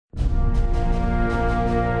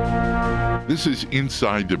This is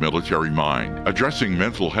Inside the Military Mind, addressing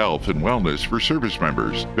mental health and wellness for service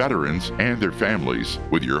members, veterans, and their families,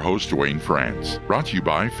 with your host, Dwayne France. Brought to you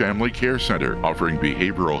by Family Care Center, offering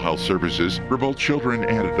behavioral health services for both children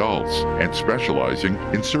and adults, and specializing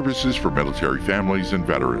in services for military families and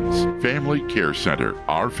veterans. Family Care Center,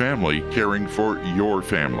 our family caring for your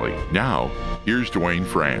family. Now, here's Dwayne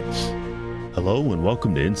France. Hello and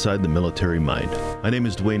welcome to Inside the Military Mind. My name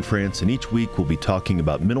is Dwayne France, and each week we'll be talking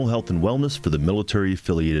about mental health and wellness for the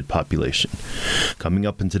military-affiliated population. Coming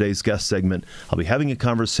up in today's guest segment, I'll be having a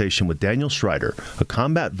conversation with Daniel Schreider, a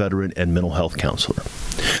combat veteran and mental health counselor.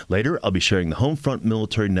 Later, I'll be sharing the Homefront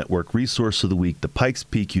Military Network Resource of the Week, the Pikes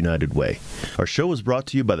Peak United Way. Our show is brought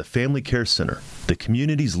to you by the Family Care Center, the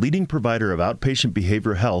community's leading provider of outpatient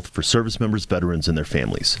behavioral health for service members, veterans, and their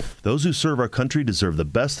families. Those who serve our country deserve the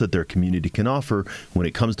best that their community can offer. When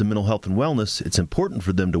it comes to mental health and wellness, it's important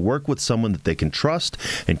for them to work with someone that they can trust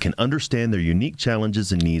and can understand their unique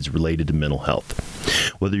challenges and needs related to mental health.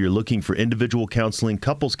 Whether you're looking for individual counseling,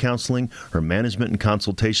 couples counseling, or management and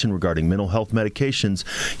consultation regarding mental health medications,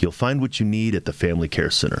 you'll find what you need at the Family Care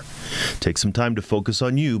Center. Take some time to focus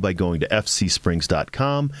on you by going to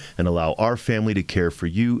fcsprings.com and allow our family to care for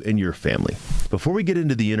you and your family. Before we get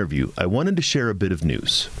into the interview, I wanted to share a bit of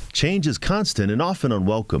news. Change is constant and often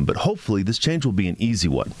unwelcome, but hopefully this change will be an easy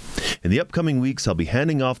one. In the upcoming weeks, I'll be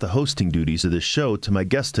handing off the hosting duties of this show to my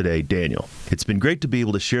guest today, Daniel. It's been great to be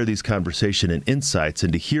able to share these conversations and insights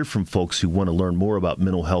and to hear from folks who want to learn more about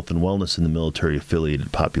mental health and wellness in the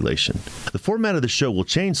military-affiliated population. The format of the show will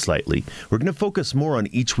change slightly. We're going to focus more on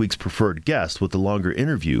each week's preferred guest with a longer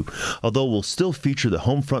interview, although we'll still feature the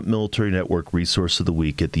Homefront Military Network Resource of the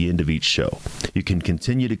Week at the end of each show. You can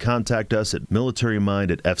continue to contact us at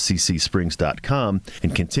militarymind@fccsprings.com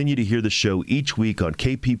and continue to hear the show each week on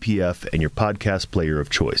KPPF and your podcast player of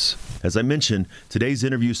choice. As I mentioned, today's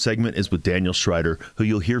interview segment is with Daniel Schreider, who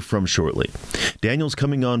you'll hear from shortly. Daniel's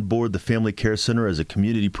coming on board the Family Care Center as a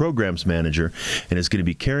community programs manager and is going to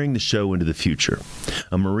be carrying the show into the future.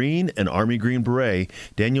 A Marine and Army Green Beret,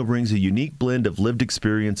 Daniel brings a unique blend of lived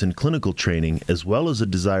experience and clinical training, as well as a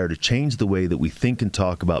desire to change the way that we think and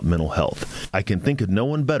talk about mental health. I can think of no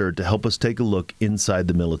one better to help us take a look inside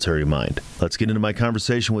the military mind. Let's get into my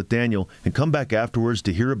conversation with Daniel and come back afterwards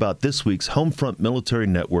to hear about this week's Homefront Military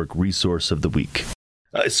Network Resource of the Week.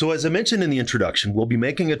 So as I mentioned in the introduction, we'll be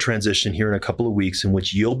making a transition here in a couple of weeks in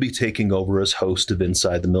which you'll be taking over as host of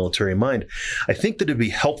Inside the Military Mind. I think that it'd be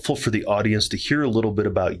helpful for the audience to hear a little bit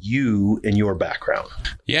about you and your background.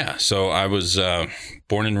 Yeah, so I was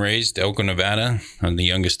born and raised Elko, Nevada. I'm the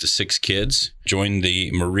youngest of 6 kids. Joined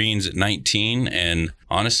the Marines at 19, and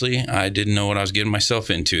honestly, I didn't know what I was getting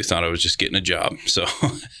myself into. Thought I was just getting a job. So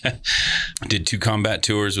I did 2 combat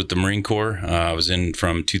tours with the Marine Corps. I was in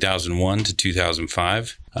from 2001 to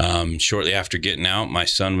 2005. Shortly after getting out, my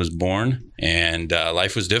son was born, and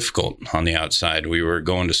life was difficult on the outside. We were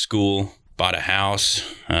going to school, bought a house,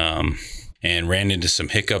 and ran into some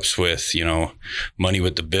hiccups with, money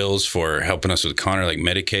with the bills for helping us with Connor, like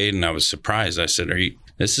Medicaid. And I was surprised. I said,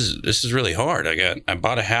 this is really hard. I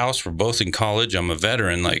bought a house. We're both in college. I'm a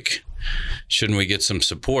veteran. Shouldn't we get some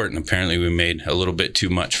support? And apparently we made a little bit too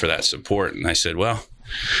much for that support. And I said, well,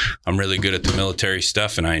 I'm really good at the military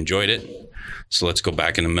stuff and I enjoyed it. So let's go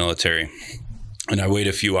back in the military. And I weighed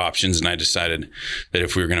a few options, and I decided that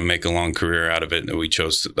if we were going to make a long career out of it, that we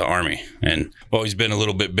chose the Army. And I've always been a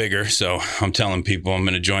little bit bigger, so I'm telling people I'm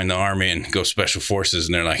going to join the Army and go Special Forces,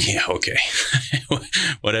 and they're like, yeah, okay,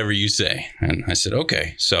 whatever you say. And I said,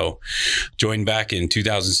 okay. So joined back in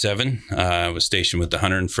 2007. I was stationed with the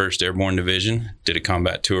 101st Airborne Division, did a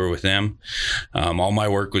combat tour with them. All my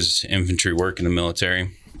work was infantry work in the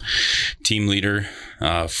military. Team leader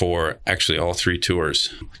for actually all 3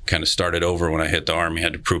 tours. Kind of started over when I hit the Army,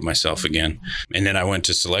 had to prove myself again. And then I went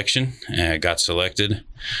to selection and got selected,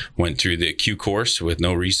 went through the Q course with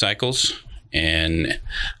no recycles, and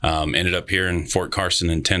ended up here in Fort Carson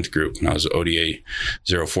in 10th Group. And I was ODA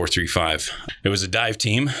 0435. It was a dive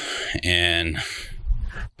team, and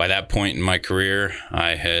by that point in my career,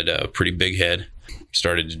 I had a pretty big head.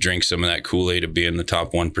 Started to drink some of that Kool-Aid to be in the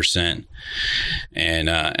top 1%. And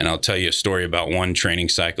I'll tell you a story about one training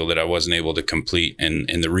cycle that I wasn't able to complete. And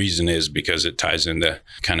the reason is because it ties into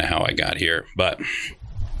kind of how I got here. But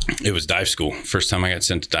it was dive school. First time I got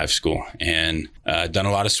sent to dive school, and done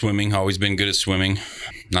a lot of swimming. Always been good at swimming.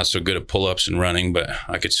 Not so good at pull-ups and running, but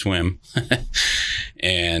I could swim.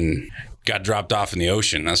 And got dropped off in the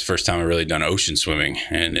ocean. That's the first time I really done ocean swimming,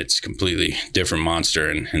 and it's a completely different monster.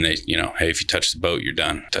 And they, hey, if you touch the boat, you're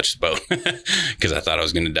done. Touch the boat, because I thought I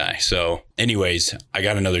was going to die. So anyways, I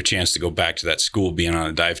got another chance to go back to that school being on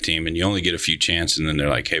a dive team, and you only get a few chances, and then they're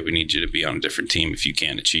like, hey, we need you to be on a different team if you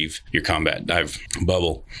can't achieve your combat dive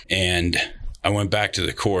bubble. And I went back to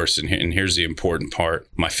the course, and here's the important part.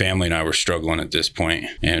 My family and I were struggling at this point.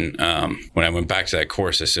 And when I went back to that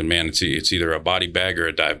course, I said, man, it's either a body bag or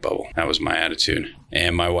a dive bubble. That was my attitude.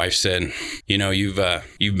 And my wife said,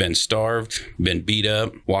 you've been starved, been beat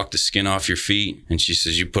up, walked the skin off your feet. And she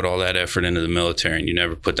says, you put all that effort into the military, and you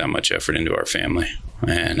never put that much effort into our family.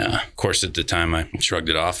 And of course, at the time, I shrugged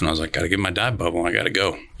it off, and I was like, got to get my dive bubble. I got to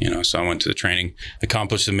go. So I went to the training,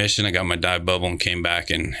 accomplished the mission. I got my dive bubble and came back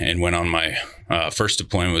and went on my first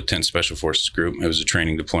deployment with 10th Special Forces Group. It was a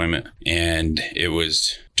training deployment. And it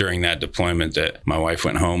was during that deployment that my wife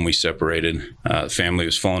went home. We separated. The family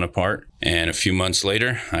was falling apart. And a few months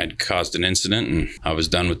later, I'd caused an incident, and I was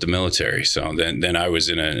done with the military. So then I was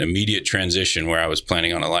in an immediate transition where I was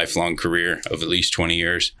planning on a lifelong career of at least 20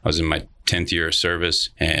 years. I was in my 10th year of service,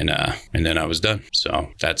 and then I was done.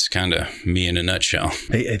 So that's kind of me in a nutshell.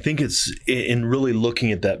 I think it's in really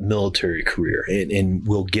looking at that military career, and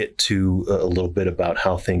we'll get to a little bit about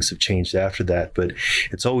how things have changed after that. But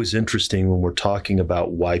it's always interesting when we're talking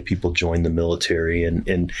about why people join the military,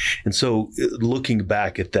 and so looking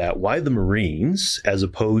back at that, why the Marines as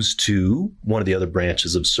opposed to one of the other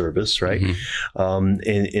branches of service, right?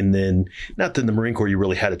 Mm-hmm. And then not that in the Marine Corps you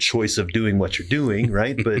really had a choice of doing what you're doing,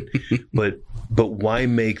 right? But why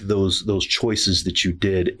make those choices that you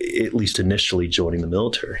did, at least initially joining the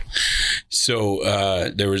military?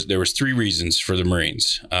 So there was three reasons for the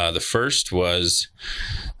Marines. The first was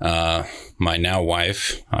my now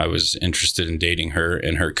wife. I was interested in dating her,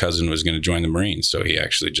 and her cousin was going to join the Marines. So he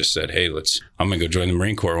actually just said, hey, I'm going to go join the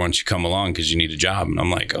Marine Corps. Why don't you come along, because you need a job? And I'm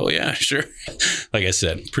like, oh yeah, sure. Like I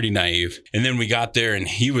said, pretty naive. And then we got there, and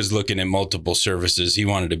he was looking at multiple services. He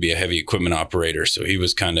wanted to be a heavy equipment operator. So he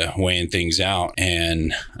was kind of weighing things out.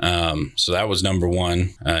 And so that was number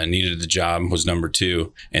one. Needed the job was number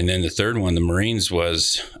two. And then the third one, the Marines,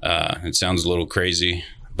 was, it sounds a little crazy,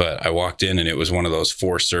 but I walked in and it was one of those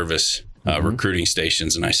 4-service recruiting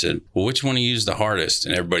stations. And I said, well, which one of you is the hardest?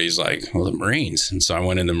 And everybody's like, well, the Marines. And so I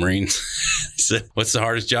went in the Marines. I said, what's the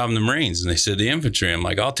hardest job in the Marines? And they said, the infantry. I'm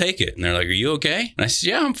like, I'll take it. And they're like, are you okay? And I said,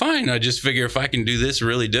 yeah, I'm fine. I just figure if I can do this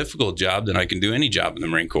really difficult job, then I can do any job in the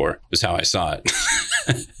Marine Corps, was how I saw it.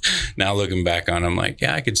 Now looking back on, I'm like,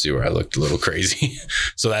 yeah, I could see where I looked a little crazy.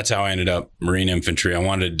 So that's how I ended up Marine infantry. I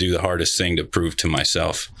wanted to do the hardest thing to prove to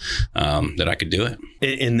myself that I could do it.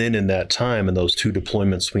 And then in that time, in those 2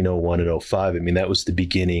 deployments, we know 1 and 05, I mean, that was the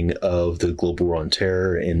beginning of the global war on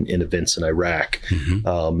terror and events in Iraq.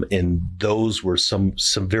 Mm-hmm. And those were some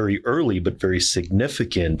very early but very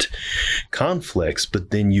significant conflicts. But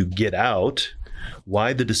then you get out.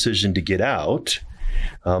 Why the decision to get out?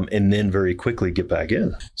 And then very quickly get back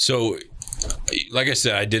in. So, like I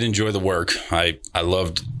said, I did enjoy the work. I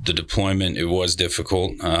loved the deployment. It was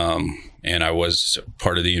difficult. And I was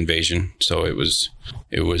part of the invasion. So it was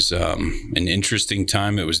an interesting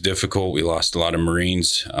time. It was difficult. We lost a lot of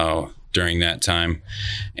Marines during that time.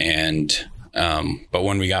 And but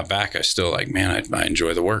when we got back, I still I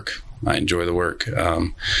enjoy the work. I enjoy the work.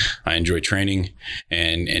 I enjoy training,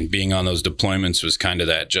 and being on those deployments was kind of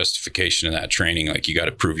that justification of that training. Like, you got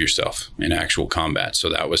to prove yourself in actual combat. So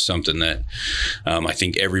that was something that I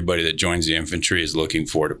think everybody that joins the infantry is looking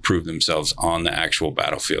for, to prove themselves on the actual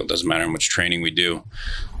battlefield. Doesn't matter how much training we do.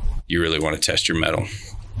 You really want to test your mettle.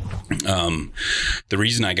 The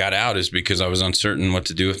reason I got out is because I was uncertain what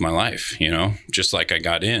to do with my life. Just like I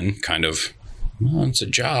got in, kind of, well, it's a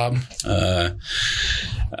job.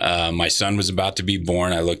 My son was about to be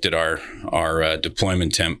born. I looked at our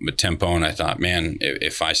deployment tempo, and I thought, man,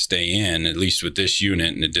 if I stay in, at least with this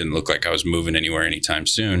unit, and it didn't look like I was moving anywhere anytime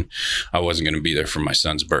soon, I wasn't going to be there for my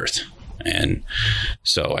son's birth. And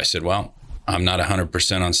so I said, well, I'm not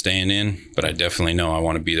 100% on staying in, but I definitely know I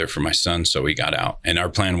want to be there for my son. So we got out, and our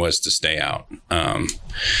plan was to stay out. And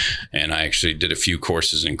I actually did a few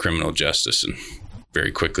courses in criminal justice, and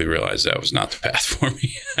very quickly realized that was not the path for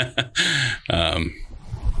me.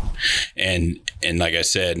 And like I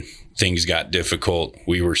said, things got difficult.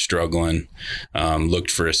 We were struggling,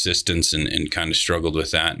 looked for assistance, and kind of struggled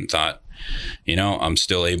with that, and thought, I'm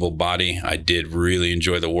still able-bodied. I did really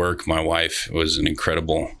enjoy the work. My wife was an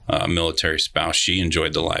incredible military spouse. She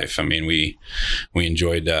enjoyed the life. I mean, we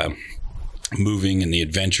enjoyed moving and the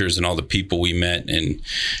adventures and all the people we met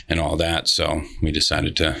and all that. So we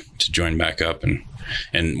decided to join back up.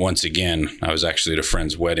 And once again, I was actually at a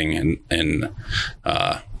friend's wedding, and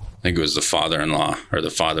I think it was the father-in-law or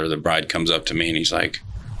the father of the bride comes up to me and he's like,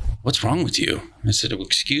 "What's wrong with you?" I said, "Well,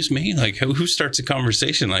 excuse me, like who starts a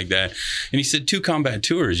conversation like that?" And he said, 2 combat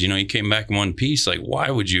tours, you came back in one piece. Like,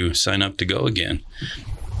 why would you sign up to go again?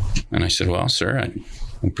 And I said, "Well, sir,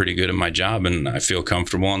 I'm pretty good at my job and I feel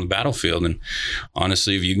comfortable on the battlefield. And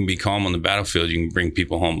honestly, if you can be calm on the battlefield, you can bring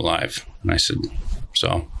people home alive." And I said,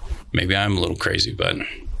 "So maybe I'm a little crazy, but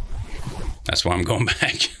that's why I'm going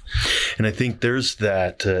back." And I think there's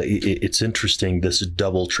that, it's interesting, this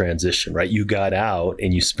double transition, right? You got out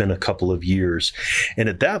and you spent a couple of years. And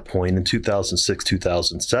at that point in 2006,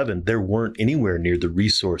 2007, there weren't anywhere near the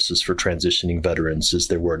resources for transitioning veterans as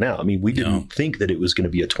there were now. I mean, we didn't think that it was going to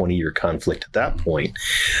be a 20-year conflict at that point.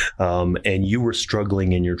 And you were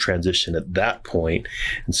struggling in your transition at that point.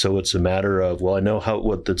 And so it's a matter of, well, I know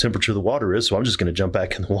what the temperature of the water is, so I'm just going to jump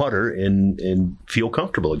back in the water and feel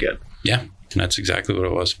comfortable again. Yeah. And that's exactly what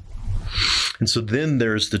it was. And so then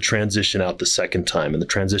there's the transition out the second time. And the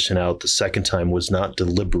transition out the second time was not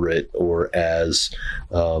deliberate or as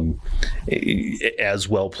well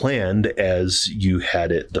planned as you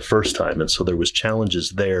had it the first time. And so there was challenges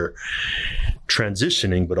there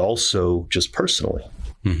transitioning, but also just personally.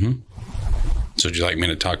 Mm-hmm. So would you like me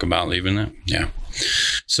to talk about leaving it? Yeah.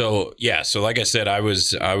 So like I said, I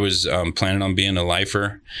was planning on being a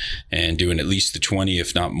lifer and doing at least the 20,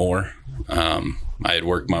 if not more. I had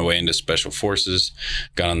worked my way into special forces,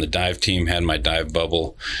 got on the dive team, had my dive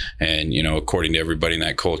bubble. And, according to everybody in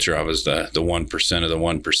that culture, I was the 1% of the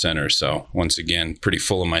 1%er. So once again, pretty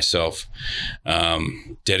full of myself,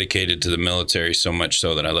 dedicated to the military, so much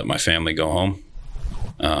so that I let my family go home,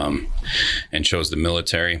 and chose the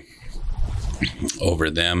military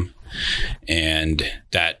over them. And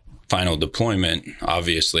that final deployment,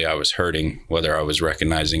 obviously I was hurting, whether I was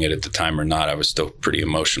recognizing it at the time or not. I was still pretty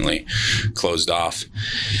emotionally closed off.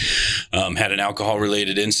 Had an alcohol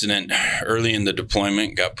related incident early in the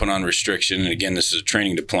deployment, got put on restriction. And again, this is a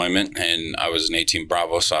training deployment and I was an 18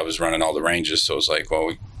 Bravo. So I was running all the ranges. So it was like,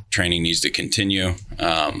 well, training needs to continue.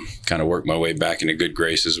 Kind of worked my way back into good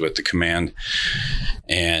graces with the command.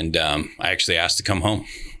 And I actually asked to come home.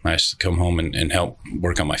 I asked to come home and help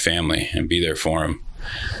work on my family and be there for them.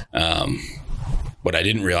 What I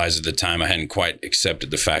didn't realize at the time, I hadn't quite accepted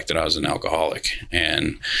the fact that I was an alcoholic.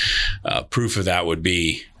 And proof of that would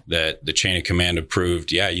be that the chain of command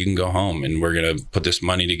approved, yeah, you can go home and we're going to put this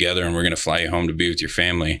money together and we're going to fly you home to be with your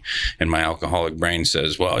family. And my alcoholic brain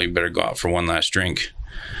says, well, you better go out for one last drink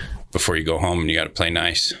before you go home and you got to play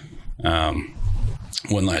nice. One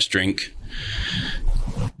last drink.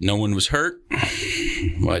 No one was hurt,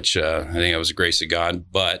 which I think that was the grace of God,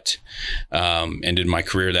 but ended my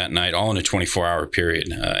career that night, all in a 24-hour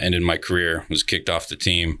period. Ended my career, was kicked off the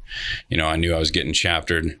team. I knew I was getting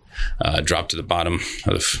chaptered, dropped to the bottom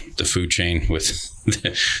of the food chain with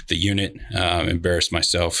the unit, embarrassed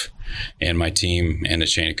myself and my team and the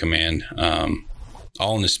chain of command,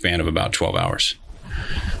 all in the span of about 12 hours.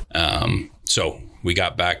 So we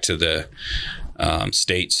got back to the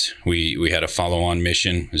States. We had a follow-on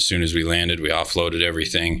mission. As soon as we landed, we offloaded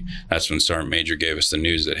everything. That's when Sergeant Major gave us the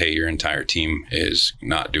news that, hey, your entire team is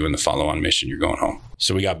not doing the follow-on mission. You're going home.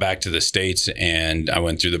 So we got back to the States and I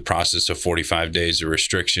went through the process of 45 days of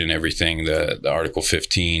restriction, everything, the Article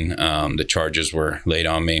 15, the charges were laid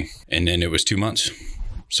on me. And then it was 2 months.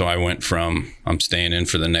 So I went from I'm staying in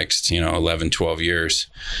for the next, 11, 12 years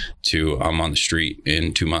to I'm on the street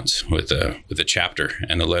in 2 months with a chapter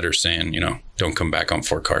and a letter saying, don't come back on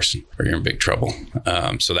Fort Carson or you're in big trouble.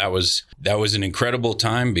 So that was an incredible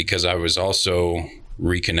time because I was also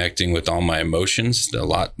reconnecting with all my emotions. A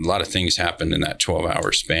lot of things happened in that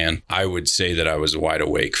 12-hour span. I would say that I was wide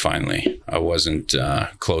awake finally. I wasn't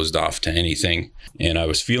closed off to anything. And I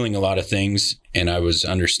was feeling a lot of things and I was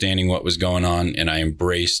understanding what was going on and I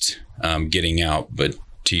embraced getting out. But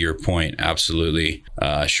to your point, absolutely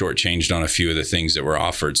shortchanged on a few of the things that were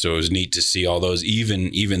offered. So it was neat to see all those,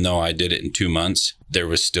 even though I did it in 2 months, there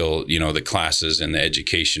was still, the classes and the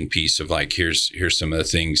education piece of like, here's some of the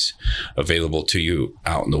things available to you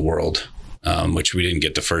out in the world. Which we didn't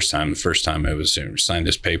get the first time. The first time it was sign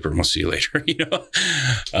this paper and we'll see you later,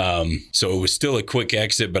 So it was still a quick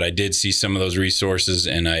exit, but I did see some of those resources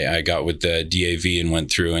and I got with the DAV and went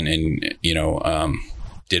through and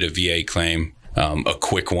did a VA claim, a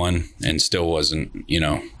quick one and still wasn't,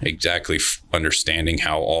 exactly understanding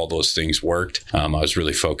how all those things worked. I was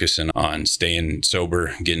really focusing on staying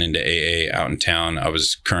sober, getting into AA out in town. I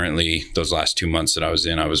was currently, those last 2 months that I was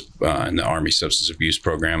in the Army Substance Abuse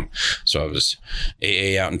Program. So I was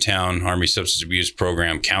AA out in town, Army Substance Abuse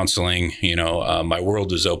Program, counseling. My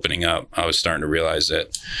world was opening up. I was starting to realize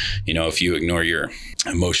that, if you ignore your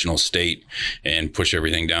emotional state and push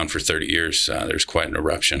everything down for 30 years, there's quite an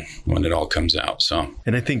eruption when it all comes out. So,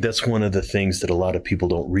 and I think that's one of the things that a lot of people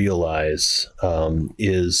don't realize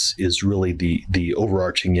is really the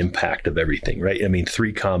overarching impact of everything, right? I mean,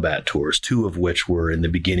 3 combat tours, 2 of which were in the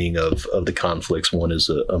beginning of the conflicts. One is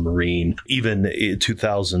a Marine. Even in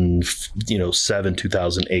 2007,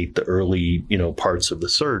 2008, the early parts of the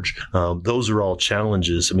surge, those are all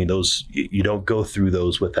challenges. I mean, those you don't go through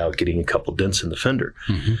those without getting a couple dents in the fender.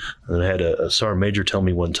 Mm-hmm. And I had a sergeant major tell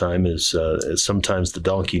me one time is sometimes the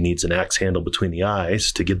donkey needs an axe handle between the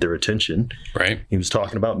eyes to get their attention. Right. He was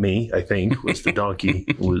talking about me, I think, was the donkey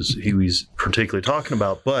he was particularly talking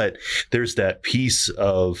about. But there's that piece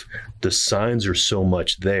of the signs are so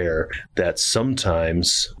much there that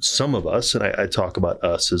sometimes some of us, and I talk about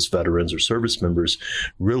us as veterans or service members,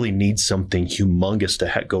 really need something humongous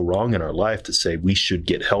to go wrong in our life to say we should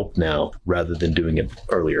get help now rather than doing it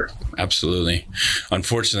earlier. Absolutely.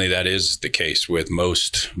 Unfortunately, that is the case with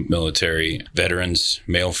most military veterans,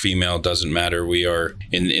 male, female, doesn't matter. We are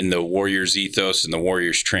in the warrior's ethos and the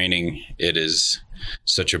warrior's training. It is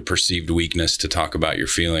such a perceived weakness to talk about your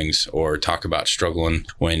feelings or talk about struggling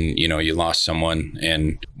when, you lost someone.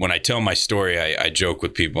 And when I tell my story, I joke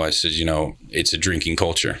with people. I said, it's a drinking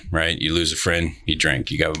culture, right? You lose a friend, you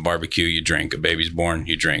drink. You have a barbecue, you drink. A baby's born,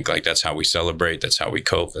 you drink. Like, that's how we celebrate. That's how we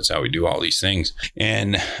cope. That's how we do all these things.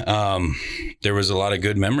 And there was a lot of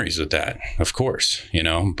good memories with that, of course,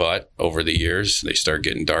 but over the years, they start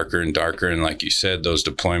getting darker and darker. And like you said, those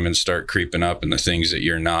deployments start creeping up and the things that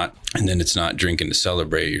you're not. And then it's not drinking to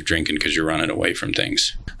celebrate. You're drinking because you're running away from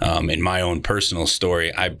things. In my own personal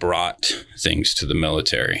story, I brought things to the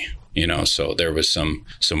military. So there was some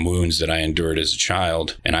wounds that I endured as a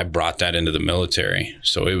child, and I brought that into the military.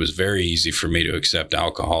 So it was very easy for me to accept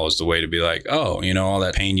alcohol as the way to be like, oh, all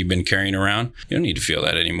that pain you've been carrying around, you don't need to feel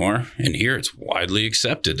that anymore. And here it's widely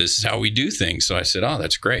accepted. This is how we do things. So I said, oh,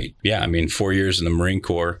 that's great. Yeah, 4 years in the Marine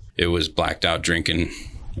Corps, it was blacked out drinking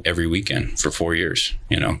every weekend for 4 years,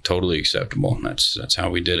 totally acceptable. That's how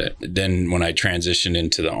we did it. Then when I transitioned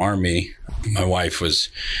into the Army, my wife was,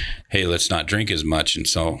 hey, let's not drink as much. And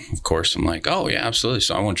so, of course, I'm like, oh, yeah, absolutely.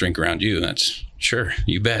 So I won't drink around you. That's sure.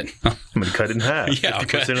 You bet. I'm going to cut it in half. Yeah,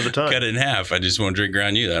 50% of the time. Cut it in half. I just won't drink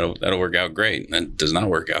around you. That'll work out great. That does not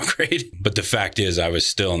work out great. But the fact is, I was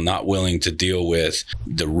still not willing to deal with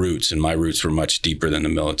the roots, and my roots were much deeper than the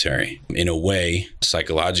military. In a way,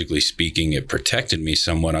 psychologically speaking, it protected me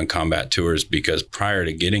somewhat on combat tours because prior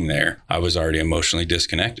to getting there, I was already emotionally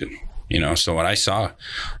disconnected. So what I saw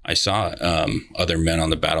other men on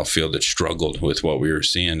the battlefield that struggled with what we were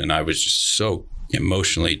seeing, and I was just so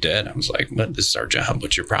emotionally dead. I was like, but this is our job.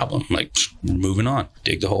 What's your problem? I'm like, we're moving on.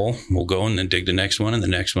 Dig the hole. We'll go and then dig the next one and the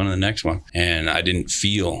next one and the next one. And I didn't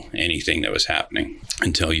feel anything that was happening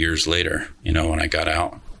until years later, when I got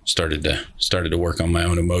out. Started to work on my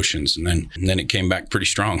own emotions, and then it came back pretty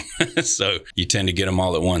strong. So you tend to get them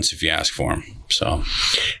all at once if you ask for them.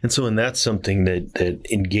 And that's something that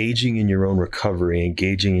engaging in your own recovery,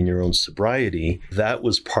 engaging in your own sobriety, that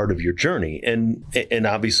was part of your journey. And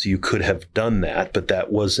obviously you could have done that, but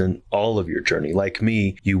that wasn't all of your journey. Like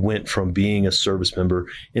me, you went from being a service member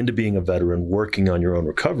into being a veteran, working on your own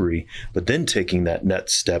recovery, but then taking that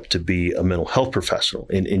next step to be a mental health professional.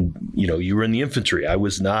 And you were in the infantry. I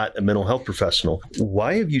was not a mental health professional.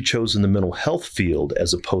 Why have you chosen the mental health field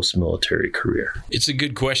as a post-military career? It's a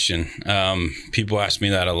good question. People ask me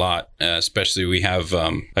that a lot, especially we have,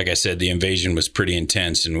 like I said, the invasion was pretty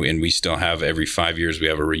intense, and we still have every 5 years, we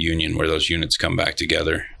have a reunion where those units come back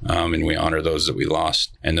together, and we honor those that we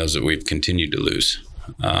lost and those that we've continued to lose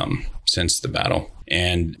since the battle.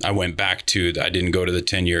 And I went back I didn't go to the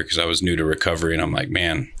 10-year because I was new to recovery, and I'm like,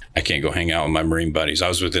 man, I can't go hang out with my Marine buddies. I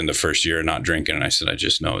was within the first year of not drinking, and I said, I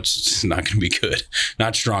just know it's not going to be good.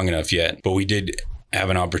 Not strong enough yet. But we did have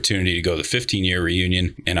an opportunity to go to the 15-year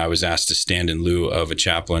reunion, and I was asked to stand in lieu of a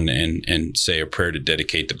chaplain and say a prayer to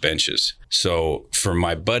dedicate the benches. So for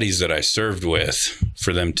my buddies that I served with,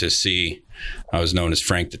 for them to see, I was known as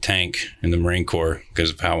Frank the Tank in the Marine Corps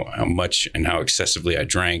because of how much and how excessively I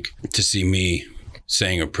drank, to see me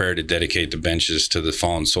saying a prayer to dedicate the benches to the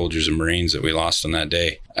fallen soldiers and Marines that we lost on that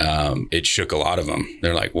day, it shook a lot of them.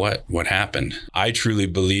 They're like, what happened? I truly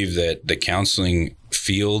believe that the counseling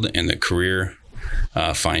field and the career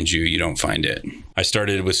finds you, you don't find it. I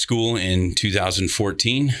started with school in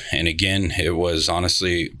 2014. And again, it was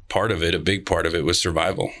honestly a big part of it was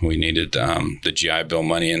survival. We needed the GI Bill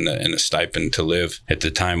money and the stipend to live. At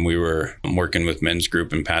the time, we were working with men's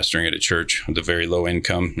group and pastoring at a church with a very low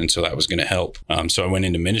income. And so that was going to help. So I went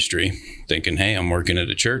into ministry thinking, hey, I'm working at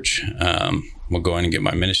a church. We'll go in and get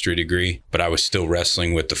my ministry degree. But I was still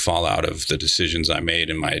wrestling with the fallout of the decisions I made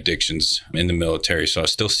and my addictions in the military. So I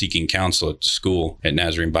was still seeking counsel at school at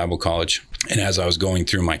Nazarene Bible College. And as I was going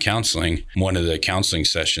through my counseling, one of the counseling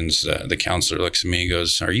sessions, the counselor looks at me and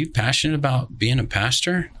goes, "Are you passionate about being a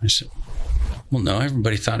pastor?" I said, "Well, no,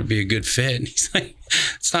 everybody thought it'd be a good fit." And he's like,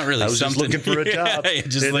 "It's not really something." I was just looking for a job.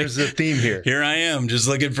 There's a theme here. Here I am, just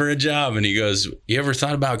looking for a job. And he goes, "You ever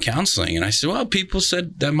thought about counseling?" And I said, "Well, people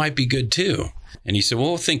said that might be good too." And he said,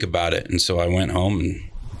 "Well, think about it." And so I went home and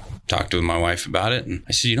talked with my wife about it. And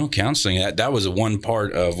I said, counseling, that was one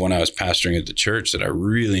part of when I was pastoring at the church that I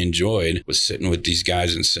really enjoyed, was sitting with these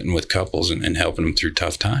guys and sitting with couples and helping them through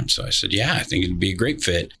tough times. So I said, yeah, I think it'd be a great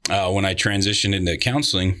fit. When I transitioned into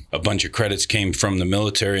counseling, a bunch of credits came from the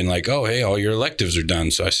military and like, "Oh, hey, all your electives are done."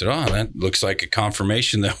 So I said, "Oh, that looks like a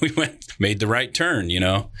confirmation that we made the right turn,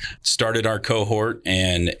 Started our cohort,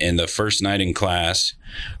 and in the first night in class,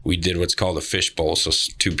 we did what's called a fishbowl. So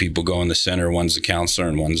 2 people go in the center, one's the counselor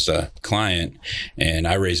and one's the client. And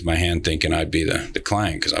I raised my hand thinking I'd be the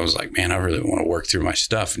client, because I was like, man, I really want to work through my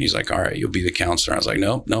stuff. And he's like, "All right, you'll be the counselor." I was like,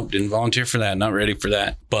 nope, didn't volunteer for that. Not ready for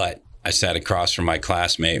that. But I sat across from my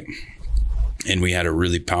classmate and we had a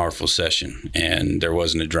really powerful session, and there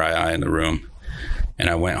wasn't a dry eye in the room. And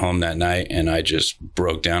I went home that night and I just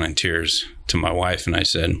broke down in tears to my wife. And I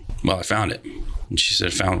said, "Well, I found it." And she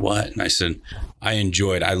said, "Found what?" And I said,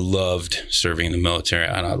 I loved serving in the military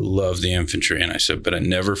and I loved the infantry. And I said, but I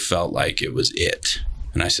never felt like it was it.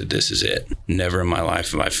 And I said, this is it. Never in my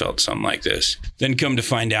life have I felt something like this. Then come to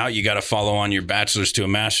find out, you got to follow on your bachelor's to a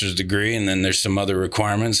master's degree. And then there's some other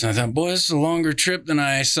requirements. And I thought, boy, this is a longer trip than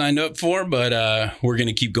I signed up for, but we're going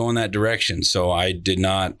to keep going that direction. So I did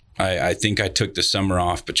not. I think I took the summer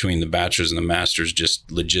off between the bachelor's and the master's. Just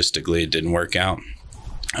logistically, it didn't work out.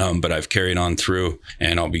 But I've carried on through,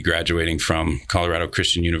 and I'll be graduating from Colorado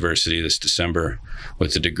Christian University this December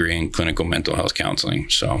with a degree in clinical mental health counseling.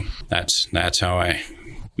 So that's how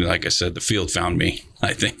like I said, the field found me,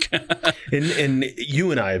 I think. and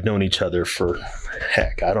you and I have known each other for,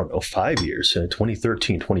 5 years,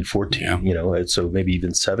 2013, 2014, yeah. So maybe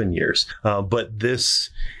even 7 years. But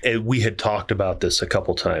we had talked about this a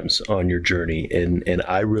couple times on your journey. And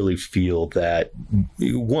I really feel that,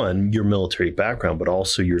 one, your military background, but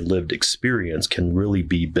also your lived experience can really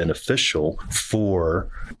be beneficial for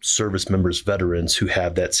service members, veterans who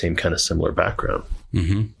have that same kind of similar background.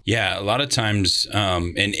 Mm-hmm. Yeah, a lot of times,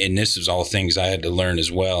 and this is all things I had to learn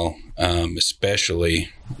as well, especially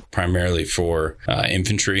primarily for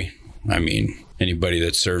infantry. I mean, anybody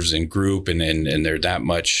that serves in group and they're that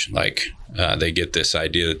much like, they get this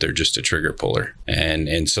idea that they're just a trigger puller.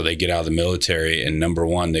 And so they get out of the military, and number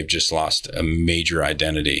one, they've just lost a major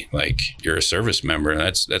identity. Like, you're a service member.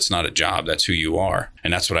 That's not a job. That's who you are.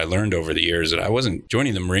 And that's what I learned over the years, that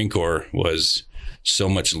joining the Marine Corps was so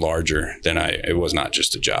much larger than it was not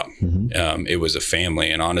just a job. Mm-hmm. It was a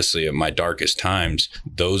family. And honestly, at my darkest times,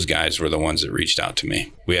 those guys were the ones that reached out to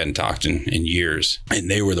me. We hadn't talked in years, and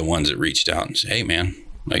they were the ones that reached out and said, "Hey man,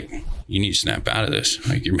 like, you need to snap out of this.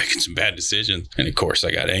 Like, you're making some bad decisions." And of course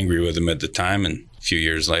I got angry with them at the time. And a few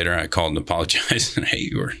years later, I called and apologized and,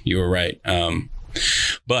 "Hey, you were right."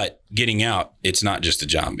 But getting out, it's not just a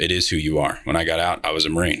job. It is who you are. When I got out, I was a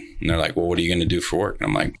Marine. And they're like, "Well, what are you going to do for work?" And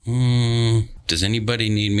I'm like, does anybody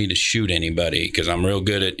need me to shoot anybody? Because I'm real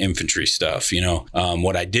good at infantry stuff,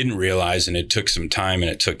 What I didn't realize, and it took some time, and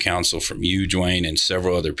it took counsel from you, Dwayne, and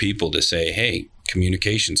several other people to say, hey,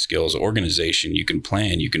 communication skills, organization, you can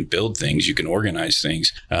plan, you can build things, you can organize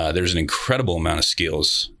things. There's an incredible amount of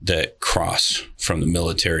skills that cross from the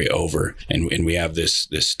military over. And we have this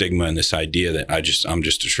stigma and this idea that I'm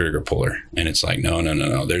just a trigger puller. And it's like, no.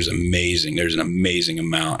 There's an amazing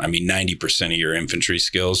amount. I mean, 90% of your infantry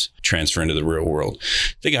skills transfer into the real world.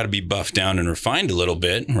 They got to be buffed down and refined a little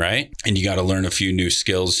bit, right? And you got to learn a few new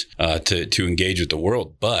skills to engage with the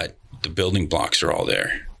world. But the building blocks are all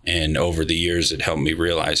there. And over the years, it helped me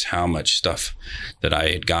realize how much stuff that I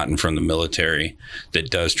had gotten from the military that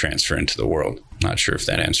does transfer into the world. Not sure if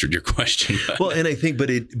that answered your question. Well, and I think, but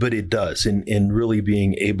it does in really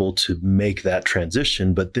being able to make that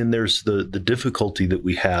transition. But then there's the difficulty that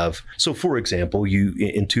we have. So, for example, you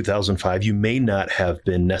in 2005, you may not have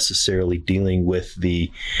been necessarily dealing with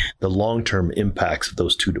the long-term impacts of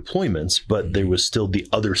those 2 deployments, but there was still the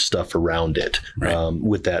other stuff around it, right,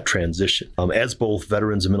 with that transition. As both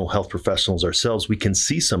veterans and mental health professionals ourselves, we can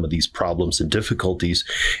see some of these problems and difficulties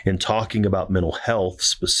in talking about mental health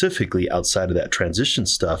specifically outside of that transition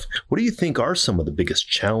stuff. What do you think are some of the biggest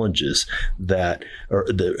challenges that are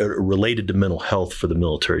related to mental health for the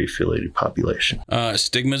military affiliated population?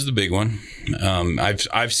 Stigma is the big one.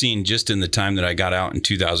 I've seen just in the time that I got out in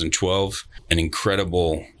 2012 an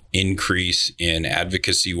incredible increase in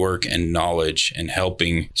advocacy work and knowledge and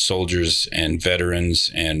helping soldiers and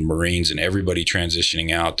veterans and Marines and everybody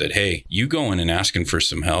transitioning out that, hey, you going and asking for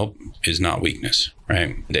some help is not weakness,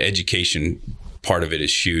 right? The education part of it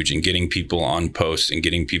is huge, and getting people on posts and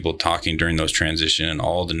getting people talking during those transition and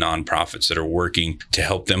all the nonprofits that are working to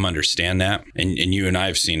help them understand that. And you and I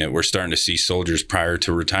have seen it. We're starting to see soldiers prior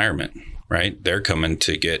to retirement, right? They're coming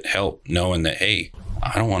to get help knowing that, hey,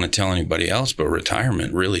 I don't want to tell anybody else, but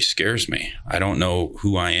retirement really scares me. I don't know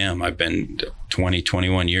who I am. I've been 20,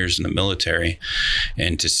 21 years in the military,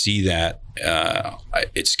 and to see that,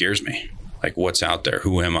 it scares me. Like, what's out there?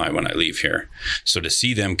 Who am I when I leave here? So to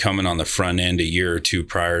see them coming on the front end a year or 2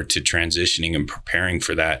 prior to transitioning and preparing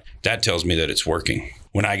for that, that tells me that it's working.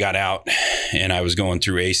 When I got out and I was going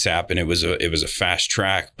through ASAP, and it was a fast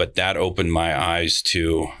track, but that opened my eyes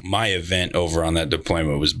to my event over on that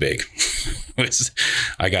deployment was big.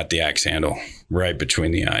 I got the axe handle right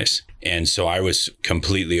between the eyes. And so I was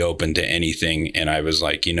completely open to anything. And I was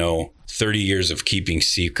like, 30 years of keeping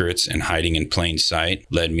secrets and hiding in plain sight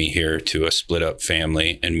led me here to a split up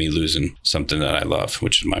family and me losing something that I love,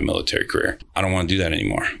 which is my military career. I don't want to do that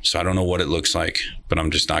anymore. So I don't know what it looks like, but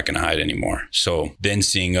I'm just not going to hide anymore. So then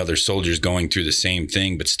seeing other soldiers going through the same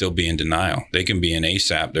thing, but still be in denial. They can be in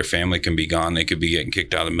ASAP. Their family can be gone. They could be getting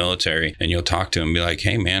kicked out of the military. And you'll talk to them and be like,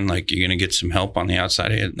 hey man, like, you're going to get some help on the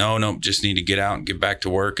outside. No, just need to get out and get back to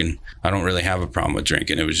work. And I don't really have a problem with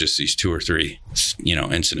drinking. It was just these 2 or 3,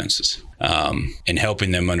 incidences. And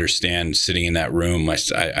helping them understand, sitting in that room,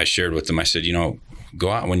 I shared with them, I said,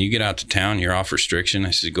 go out, when you get out to town, you're off restriction.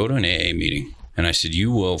 I said, go to an AA meeting. And I said,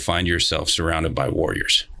 you will find yourself surrounded by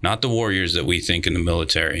warriors, not the warriors that we think in the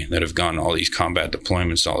military that have gone all these combat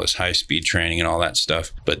deployments, all this high speed training and all that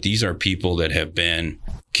stuff. But these are people that have been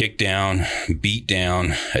kicked down, beat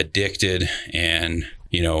down, addicted, and,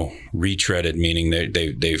 retreaded, meaning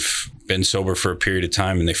they've been sober for a period of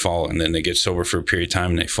time and they fall, and then they get sober for a period of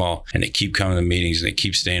time and they fall, and they keep coming to meetings and they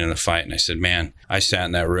keep staying in the fight. And I said, man, I sat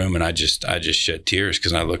in that room and I just shed tears,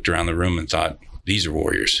 because I looked around the room and thought, these are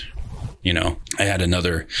warriors. I had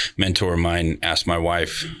another mentor of mine ask my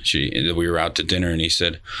wife, we were out to dinner, and he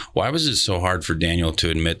said, why was it so hard for Daniel to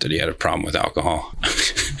admit that he had a problem with alcohol?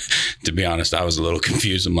 To be honest, I was a little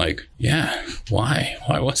confused. I'm like, yeah, why?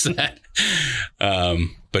 Why was that?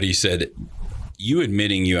 But he said, you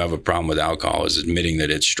admitting you have a problem with alcohol is admitting that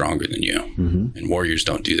it's stronger than you. Mm-hmm. And warriors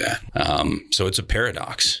don't do that. So it's a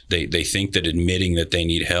paradox. They think that admitting that they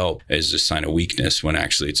need help is a sign of weakness, when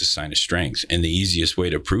actually it's a sign of strength. And the easiest way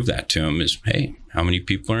to prove that to them is, hey, how many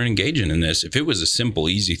people are engaging in this? If it was a simple,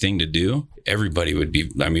 easy thing to do, everybody would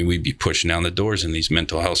be, we'd be pushing down the doors in these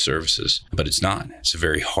mental health services. But it's not. It's a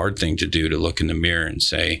very hard thing to do, to look in the mirror and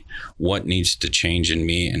say, what needs to change in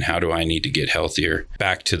me and how do I need to get healthier?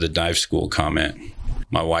 Back to the dive school comment.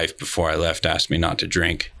 My wife, before I left, asked me not to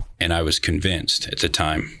drink. And I was convinced at the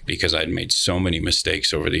time, because I'd made so many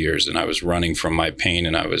mistakes over the years, and I was running from my pain,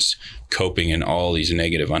 and I was coping in all these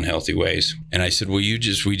negative, unhealthy ways. And I said, well, we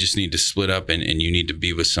just need to split up, and you need to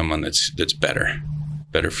be with someone that's better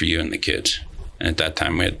for you and the kids. And at that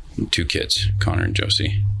time we had 2 kids, Connor and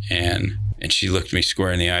Josie. And she looked me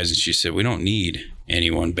square in the eyes and she said, we don't need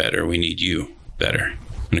anyone better. We need you better.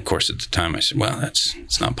 And of course, at the time I said, well,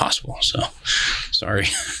 it's not possible. So sorry.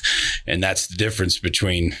 And that's the difference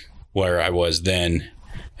between where I was then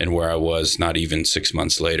and where I was not even 6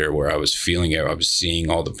 months later, where I was feeling it. I was seeing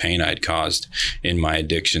all the pain I'd caused in my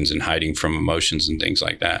addictions and hiding from emotions and things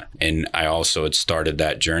like that. And I also had started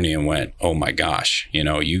that journey and went, oh my gosh,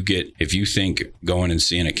 if you think going and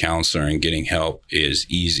seeing a counselor and getting help is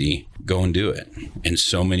easy, go and do it. And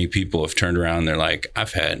so many people have turned around and they're like,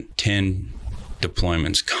 I've had 10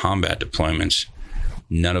 deployments, combat deployments.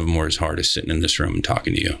 None of them were as hard as sitting in this room and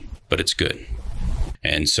talking to you, but it's good.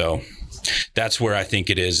 And so that's where I think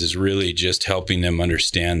it is really just helping them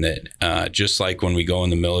understand that just like when we go in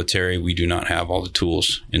the military, we do not have all the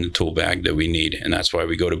tools in the tool bag that we need. And that's why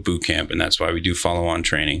we go to boot camp, and that's why we do follow-on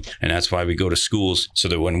training, and that's why we go to schools, so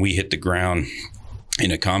that when we hit the ground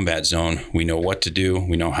in a combat zone, we know what to do,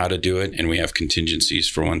 we know how to do it, and we have contingencies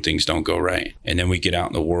for when things don't go right. And then we get out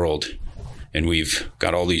in the world and we've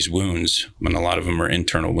got all these wounds, and a lot of them are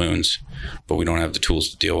internal wounds, but we don't have the tools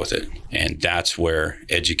to deal with it. And that's where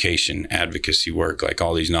education, advocacy work, like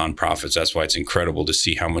all these nonprofits, that's why it's incredible to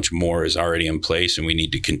see how much more is already in place. And we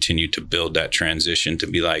need to continue to build that transition to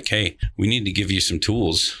be like, hey, we need to give you some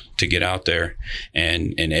tools to get out there,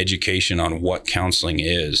 and education on what counseling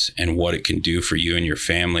is and what it can do for you and your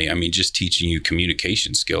family. I mean, just teaching you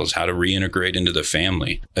communication skills, how to reintegrate into the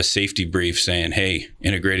family. A safety brief saying, hey,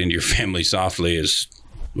 integrate into your family softly is,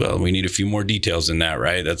 well, we need a few more details than that,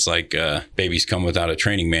 right? That's like babies come without a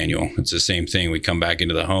training manual. It's the same thing. We come back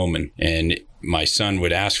into the home and my son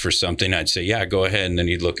would ask for something. I'd say, yeah, go ahead. And then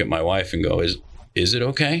he'd look at my wife and go, is it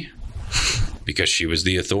okay? Because she was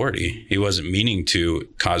the authority. He wasn't meaning to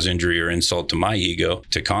cause injury or insult to my ego,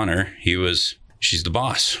 to Connor. She's the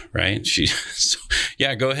boss, right?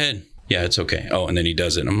 Yeah, go ahead. Yeah, it's okay. Oh, and then he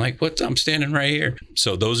does it. And I'm like, what? I'm standing right here.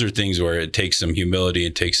 So those are things where it takes some humility,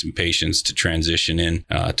 it takes some patience to transition in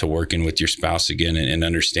to working with your spouse again, and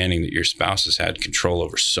understanding that your spouse has had control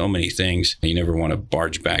over so many things. You never want to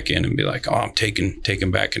barge back in and be like, oh, I'm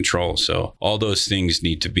taking back control. So all those things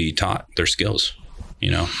need to be taught. They're skills.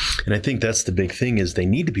 And I think that's the big thing, is they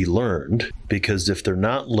need to be learned, because if they're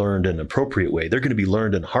not learned in an appropriate way, they're going to be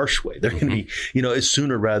learned in a harsh way. They're going to be,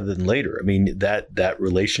 sooner rather than later. I mean, that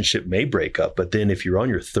relationship may break up, but then if you're on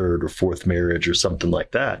your third or fourth marriage or something like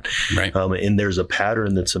that, right. And there's a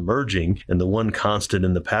pattern that's emerging, and the one constant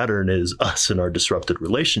in the pattern is us and our disrupted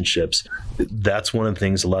relationships. That's one of the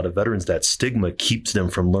things, a lot of veterans, that stigma keeps them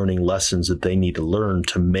from learning lessons that they need to learn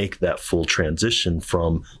to make that full transition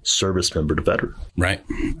from service member to veteran. Right.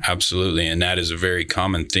 Absolutely. And that is a very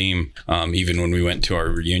common theme. Even when we went to our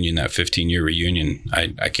reunion, that 15-year reunion,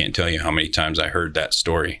 I can't tell you how many times I heard that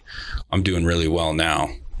story. I'm doing really well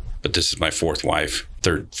now, but this is my fourth wife,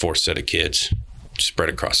 fourth set of kids spread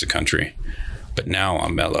across the country. But now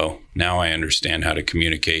I'm mellow. Now I understand how to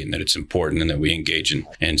communicate, and that it's important, and that we engage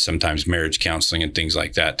in sometimes marriage counseling and things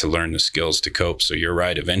like that to learn the skills to cope. So you're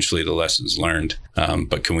right. Eventually the lessons learned.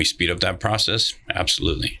 But can we speed up that process?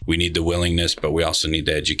 Absolutely. We need the willingness, but we also need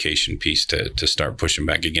the education piece to start pushing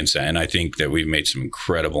back against that. And I think that we've made some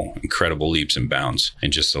incredible leaps and bounds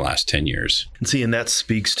in just the last 10 years. And that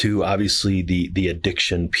speaks to obviously the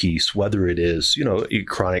addiction piece, whether it is,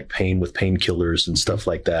 chronic pain with painkillers and stuff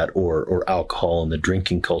like that, or alcohol and the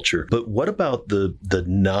drinking culture. But what about the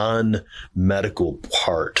non-medical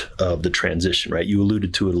part of the transition, right? You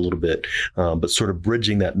alluded to it a little bit, but sort of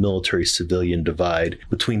bridging that military-civilian divide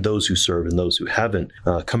between those who serve and those who haven't.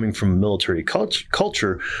 Coming from a military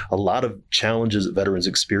culture, a lot of challenges that veterans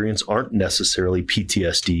experience aren't necessarily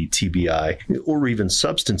PTSD, TBI, or even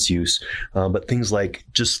substance use, but things like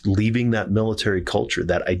just leaving that military culture,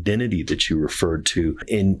 that identity that you referred to,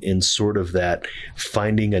 in sort of that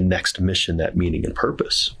finding a next mission, that meaning and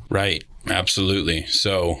purpose. Right. Absolutely.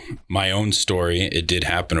 So my own story, it did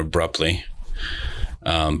happen abruptly.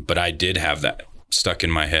 But I did have that stuck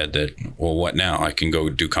in my head that, well, what now? I can go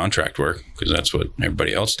do contract work because that's what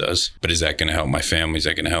everybody else does. But is that going to help my family? Is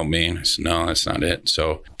that going to help me? And I said, no, that's not it.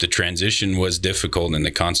 So the transition was difficult, and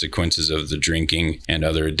the consequences of the drinking and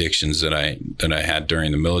other addictions that I had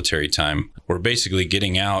during the military time were basically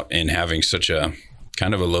getting out and having such a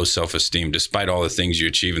kind of a low self-esteem. Despite all the things you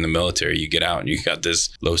achieve in the military, you get out and you got this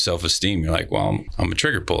low self-esteem. You're like, well, I'm a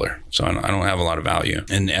trigger puller, so I don't have a lot of value.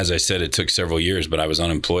 And as I said, it took several years, but I was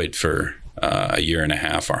unemployed for a year and a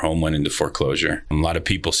half. Our home went into foreclosure. A lot of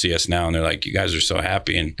people see us now and they're like, you guys are so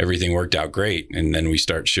happy and everything worked out great. And then we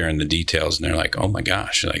start sharing the details and they're like, oh my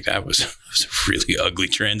gosh, like that was a really ugly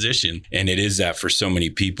transition. And it is that for so many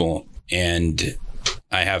people. And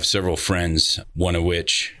I have several friends, one of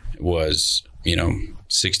which was,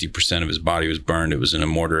 60% of his body was burned. It was in a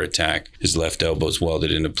mortar attack. His left elbow's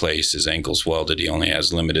welded into place. His ankle's welded. He only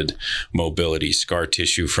has limited mobility, scar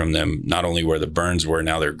tissue from them, not only where the burns were,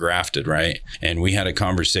 now they're grafted, right? And we had a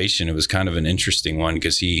conversation. It was kind of an interesting one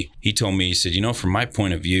because he told me, he said, from my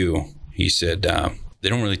point of view, he said, they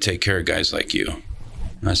don't really take care of guys like you.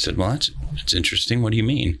 And I said, well, that's interesting. What do you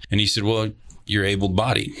mean? And he said, well, you're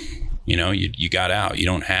able-bodied. You got out. You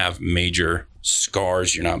don't have major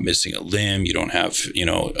scars. You're not missing a limb. You don't have,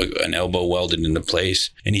 an elbow welded into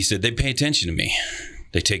place. And he said, they pay attention to me.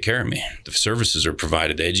 they take care of me. The services are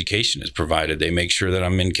provided. The education is provided. They make sure that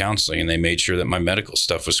I'm in counseling, and they made sure that my medical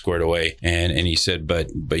stuff was squared away. And he said,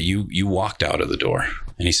 but you walked out of the door.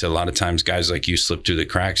 And he said, a lot of times guys like you slip through the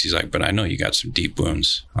cracks. He's like, but I know you got some deep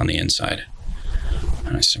wounds on the inside.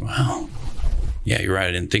 And I said, wow. Yeah, you're right.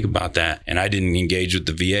 I didn't think about that. And I didn't engage with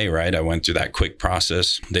the VA, right? I went through that quick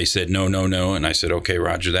process. They said, no. And I said, okay,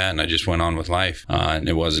 roger that. And I just went on with life. And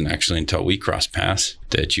it wasn't actually until we crossed paths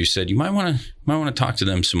that you said, you might want to talk to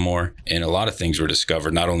them some more. And a lot of things were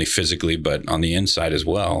discovered, not only physically, but on the inside as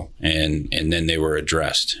well. And then they were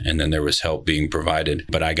addressed, and then there was help being provided.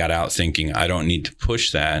 But I got out thinking, I don't need to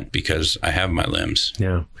push that because I have my limbs.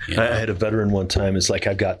 Yeah. You know? I had a veteran one time. It's like,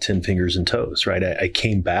 I've got 10 fingers and toes, right? I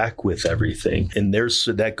came back with everything. And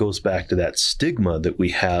that goes back to that stigma that we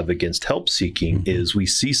have against help seeking is we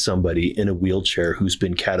see somebody in a wheelchair who's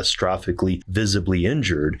been catastrophically, visibly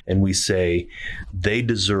injured, and we say they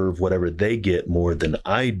deserve whatever they get more than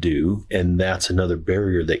I do. And that's another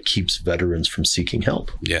barrier that keeps veterans from seeking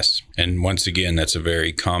help. Yes. And once again, that's a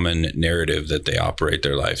very common narrative that they operate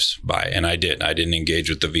their lives by. And I didn't engage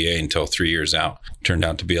with the VA until 3 years out. Turned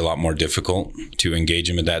out to be a lot more difficult to engage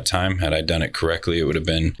them at that time. Had I done it correctly, it would have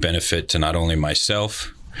been benefit to not only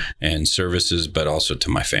myself and services, but also to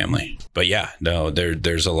my family. But yeah, no,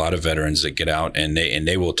 there's a lot of veterans that get out and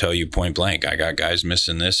they will tell you point blank, I got guys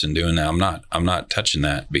missing this and doing that. I'm not touching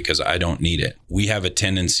that because I don't need it. We have a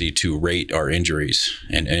tendency to rate our injuries,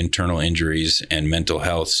 and internal injuries and mental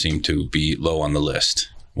health seem to be low on the list,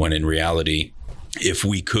 when in reality, if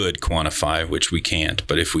we could quantify, which we can't,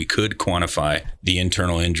 but if we could quantify the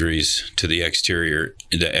internal injuries to the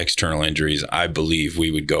external injuries, I believe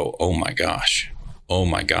we would go, oh my gosh,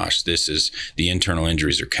 the internal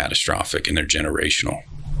injuries are catastrophic and they're generational.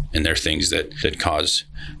 And they're things that cause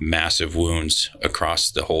massive wounds across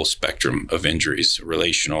the whole spectrum of injuries,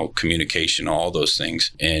 relational, communication, all those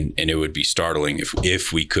things. And it would be startling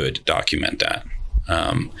if we could document that.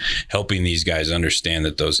 Helping these guys understand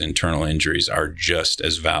that those internal injuries are just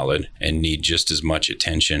as valid and need just as much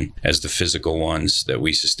attention as the physical ones that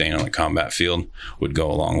we sustain on the combat field would go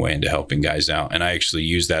a long way into helping guys out. And I actually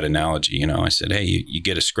use that analogy. I said, hey, you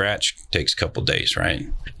get a scratch, takes a couple days, right?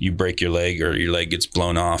 You break your leg or your leg gets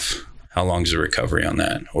blown off. How long is the recovery on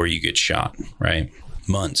that? Or you get shot, right?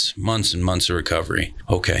 Months and months of recovery.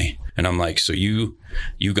 Okay. And I'm like, so you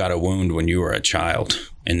got a wound when you were a child,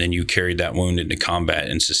 and then you carried that wound into combat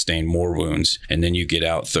and sustained more wounds. And then you get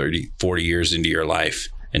out 30, 40 years into your life,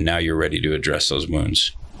 and now you're ready to address those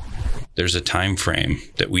wounds. There's a time frame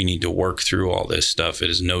that we need to work through all this stuff. It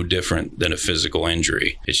is no different than a physical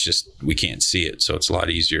injury. It's just we can't see it, so it's a lot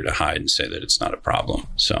easier to hide and say that it's not a problem.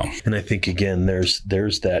 And I think again, there's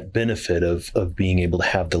that benefit of being able to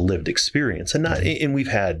have the lived experience, and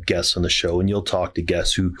we've had guests on the show, and you'll talk to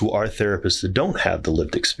guests who are therapists that don't have the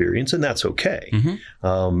lived experience, and that's okay.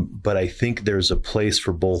 Mm-hmm. But I think there's a place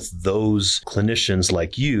for both those clinicians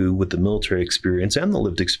like you with the military experience and the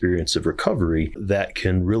lived experience of recovery that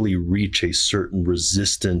can really reach a certain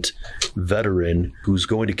resistant veteran who's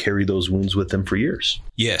going to carry those wounds with them for years.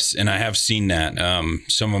 Yes, and I have seen that.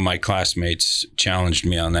 Some of my classmates challenged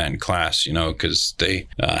me on that in class, because they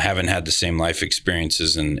haven't had the same life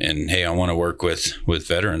experiences. And hey, I want to work with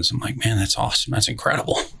veterans. I'm like, man, that's awesome. That's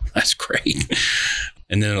incredible. That's great.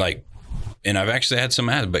 And then they're like, and I've actually had some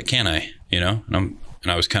ads, but can I?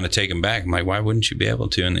 And I was kind of taken back. I'm like, why wouldn't you be able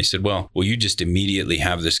to? And they said, well, you just immediately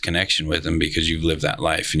have this connection with them because you've lived that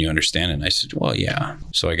life and you understand it. And I said, well, yeah.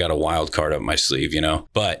 So I got a wild card up my sleeve,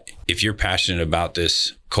 But if you're passionate about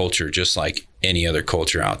this culture, just like any other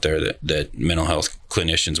culture out there that mental health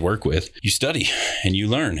clinicians work with, you study and you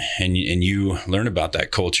learn and you learn about that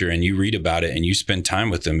culture and you read about it and you spend time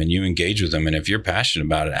with them and you engage with them. And if you're passionate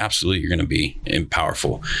about it, absolutely, you're going to be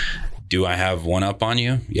powerful. Do I have one up on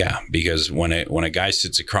you? Yeah, because when a guy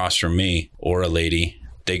sits across from me or a lady,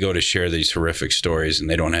 they go to share these horrific stories and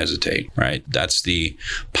they don't hesitate, right? That's the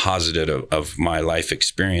positive of my life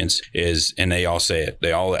experience and they all say it.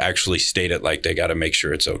 They all actually state it like they got to make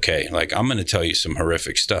sure it's okay. Like, I'm going to tell you some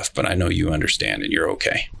horrific stuff, but I know you understand and you're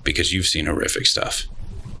okay because you've seen horrific stuff.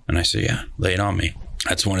 And I say, yeah, lay it on me.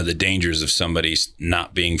 That's one of the dangers of somebody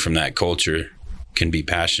not being from that culture. Can be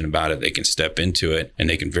passionate about it, they can step into it, and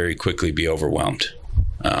they can very quickly be overwhelmed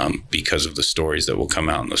because of the stories that will come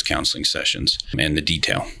out in those counseling sessions and the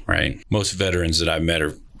detail, right? Most veterans that I've met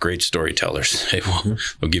are great storytellers.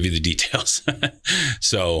 They'll give you the details.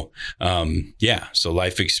 So, so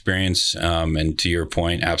life experience. And to your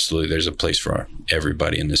point, absolutely, there's a place for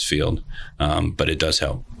everybody in this field. But it does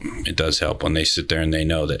help. It does help when they sit there and they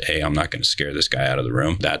know that, hey, I'm not going to scare this guy out of the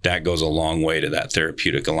room. That goes a long way to that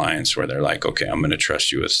therapeutic alliance where they're like, okay, I'm going to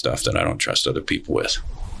trust you with stuff that I don't trust other people with.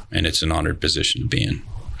 And it's an honored position to be in.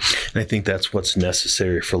 And I think that's what's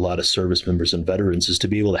necessary for a lot of service members and veterans, is to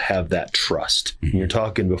be able to have that trust. Mm-hmm. You're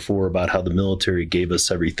talking before about how the military gave us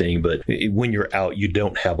everything, but when you're out, you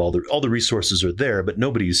don't have all the resources are there, but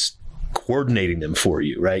nobody's coordinating them for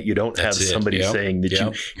you, right? You don't have somebody saying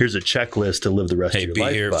that here's a checklist to live the rest of your life. Hey,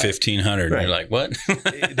 be here at 1500. Right. And you're like, what?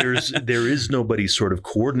 there is nobody sort of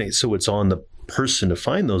coordinate. So it's on the person to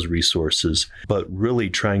find those resources, but really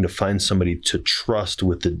trying to find somebody to trust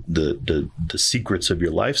with the secrets of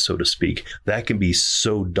your life, so to speak. That can be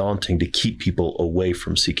so daunting to keep people away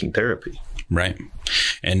from seeking therapy. Right.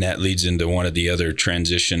 And that leads into one of the other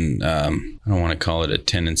transition, I don't want to call it a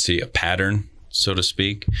tendency, a pattern, so to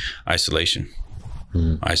speak, isolation.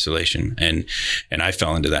 Isolation. And I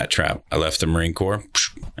fell into that trap. I left the Marine Corps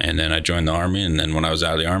and then I joined the Army. And then when I was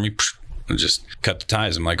out of the Army, I just cut the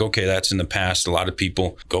ties. I'm like, okay, that's in the past. A lot of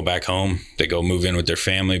people go back home. They go move in with their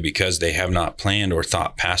family because they have not planned or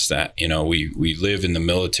thought past that. You know, we live in the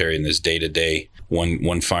military in this day-to-day,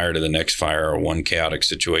 one fire to the next fire or one chaotic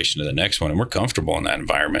situation to the next one. And we're comfortable in that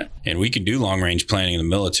environment. And we can do long range planning in the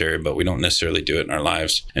military, but we don't necessarily do it in our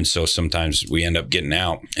lives. And so sometimes we end up getting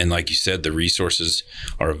out. And like you said, the resources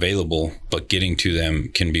are available, but getting to them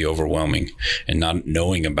can be overwhelming. And not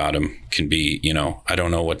knowing about them can be, I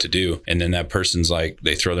don't know what to do. And then that person's like,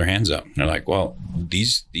 they throw their hands up. They're like, well,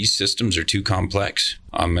 these systems are too complex.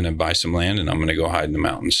 I'm going to buy some land and I'm going to go hide in the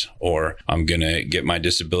mountains, or I'm going to get my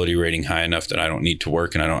disability rating high enough that I don't need to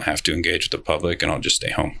work and I don't have to engage with the public, and I'll just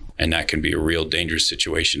stay home. And that can be a real dangerous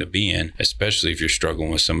situation to be in, especially if you're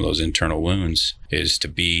struggling with some of those internal wounds, is to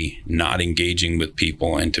be not engaging with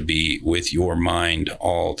people and to be with your mind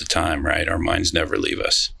all the time, right? Our minds never leave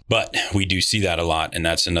us. But we do see that a lot. And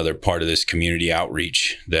that's another part of this community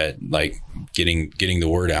outreach, that like getting the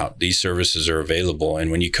word out. These services are available.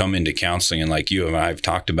 And when you come into counseling, and like you and I've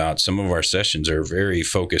talked about, some of our sessions are very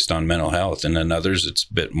focused on mental health. And then others, it's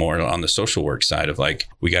a bit more on the social work side of like,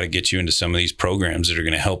 we got to get you into some of these programs that are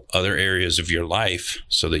going to help other areas of your life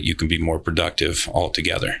so that you can be more productive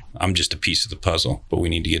altogether. I'm just a piece of the puzzle, but we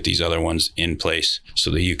need to get these other ones in place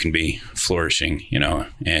so that you can be flourishing,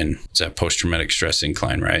 and it's that post-traumatic stress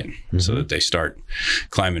incline, right? Mm-hmm. So that they start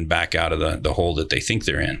climbing back out of the hole that they think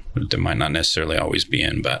they're in, that they might not necessarily always be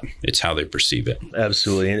in, but it's how they perceive it.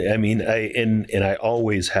 Absolutely. And I mean, I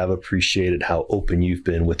always have appreciated how open you've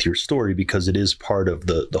been with your story, because it is part of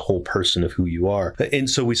the whole person of who you are. And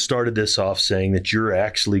so we started this off saying that you're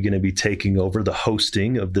actually going to be taking over the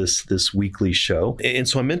hosting of this weekly show. And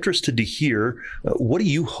so I'm interested to hear, what do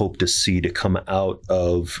you hope to see to come out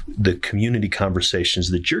of the community conversations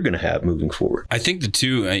that you're going to have moving forward? I think the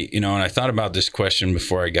two, and I thought about this question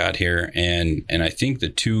before I got here, and I think the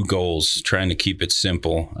two goals, trying to keep it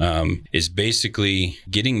simple, is basically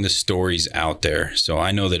getting the stories out there. So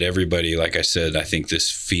I know that everybody, like I said, I think this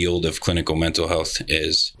field of clinical mental health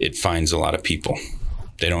it finds a lot of people.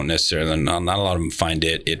 They don't necessarily, not a lot of them find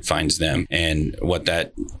it finds them. And what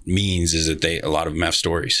that means is that a lot of them have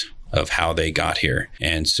stories of how they got here.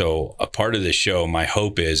 And so a part of the show, my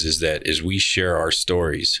hope is that as we share our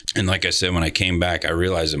stories, and like I said, when I came back, I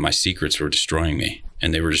realized that my secrets were destroying me,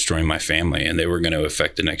 and they were destroying my family, and they were going to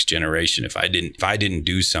affect the next generation. If I didn't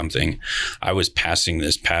do something, I was passing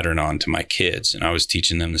this pattern on to my kids, and I was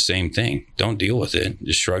teaching them the same thing. Don't deal with it.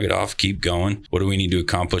 Just shrug it off, keep going. What do we need to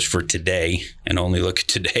accomplish for today, and only look at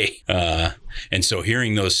today? And so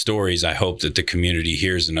hearing those stories, I hope that the community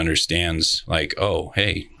hears and understands, like, oh,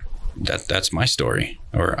 hey, that's my story,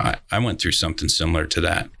 or I went through something similar to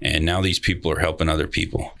that, and now these people are helping other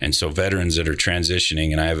people. And so veterans that are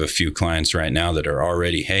transitioning, and I have a few clients right now that are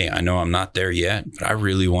already, hey, I know I'm not there yet, but I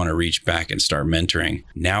really want to reach back and start mentoring.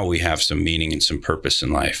 Now we have some meaning and some purpose in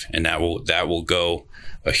life, and that will go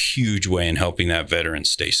a huge way in helping that veteran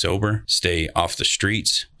stay sober, stay off the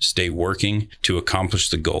streets, stay working to accomplish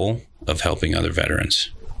the goal of helping other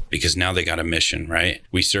veterans. Because now they got a mission, right?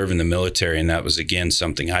 We serve in the military, and that was, again,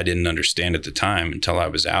 something I didn't understand at the time until I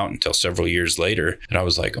was out, until several years later. And I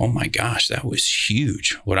was like, oh my gosh, that was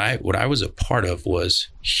huge. What I was a part of was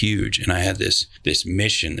huge. And I had this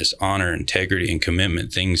mission, this honor, integrity, and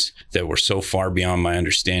commitment, things that were so far beyond my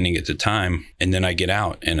understanding at the time. And then I get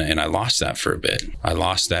out and I lost that for a bit. I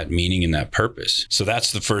lost that meaning and that purpose. So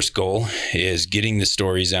that's the first goal, is getting the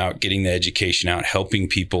stories out, getting the education out, helping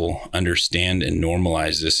people understand and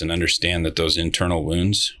normalize this process and understand that those internal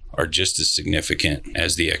wounds are just as significant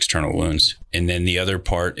as the external wounds. And then the other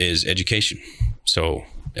part is education. So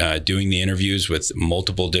doing the interviews with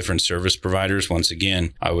multiple different service providers. Once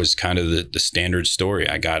again, I was kind of the standard story.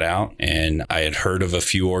 I got out and I had heard of a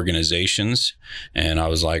few organizations and I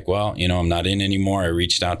was like, well, I'm not in anymore. I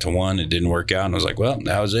reached out to one, it didn't work out. And I was like, well,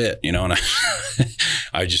 that was it, and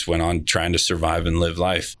I just went on trying to survive and live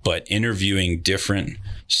life. But interviewing different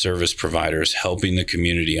service providers, helping the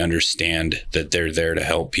community understand that they're there to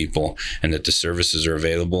help people and that the services are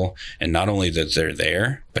available. And not only that they're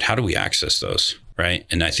there, but how do we access those? Right.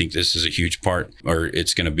 And I think this is a huge part, or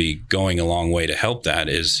it's going to be going a long way to help that,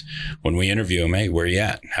 is when we interview them, hey, where are you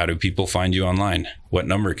at? How do people find you online? What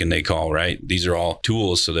number can they call? Right. These are all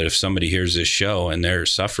tools so that if somebody hears this show and they're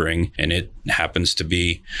suffering and it happens to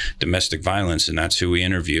be domestic violence, and that's who we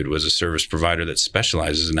interviewed, was a service provider that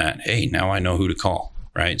specializes in that. Hey, now I know who to call.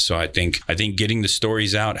 Right. So I think getting the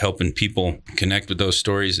stories out, helping people connect with those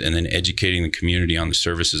stories, and then educating the community on the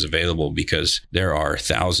services available, because there are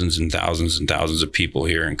thousands and thousands and thousands of people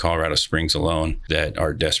here in Colorado Springs alone that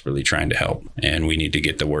are desperately trying to help. And we need to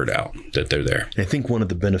get the word out that they're there. I think one of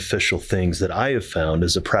the beneficial things that I have found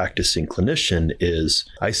as a practicing clinician is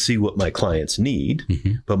I see what my clients need,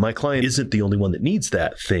 but my client isn't the only one that needs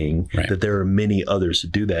that thing, right. That there are many others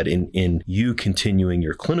that do that. In you continuing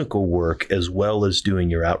your clinical work as well as doing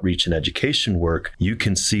your outreach and education work, you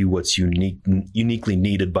can see what's uniquely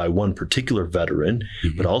needed by one particular veteran,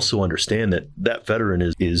 but also understand that that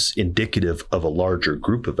veteran is indicative of a larger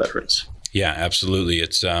group of veterans. Yeah, absolutely.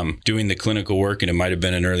 It's doing the clinical work, and it might have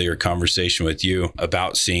been an earlier conversation with you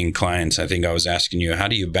about seeing clients. I think I was asking you, how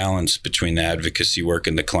do you balance between the advocacy work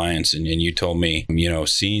and the clients? And you told me,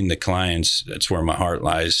 seeing the clients, that's where my heart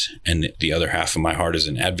lies. And the other half of my heart is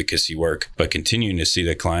in advocacy work. But continuing to see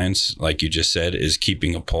the clients, like you just said, is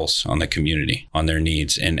keeping a pulse on the community, on their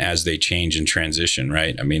needs, and as they change and transition,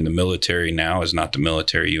 right? I mean, the military now is not the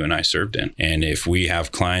military you and I served in. And if we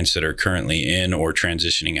have clients that are currently in or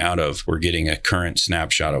transitioning out of, we're getting a current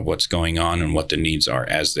snapshot of what's going on and what the needs are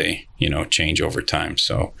as they, change over time.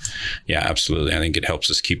 So yeah, absolutely. I think it helps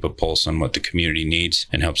us keep a pulse on what the community needs,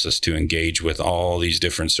 and helps us to engage with all these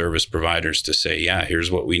different service providers to say, yeah, here's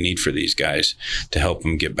what we need for these guys to help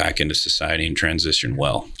them get back into society and transition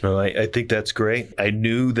well. Well, I think that's great. I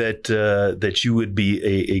knew that you would be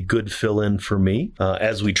a good fill-in for me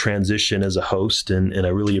as we transition as a host, and I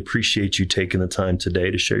really appreciate you taking the time today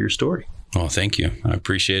to share your story. Well, thank you. I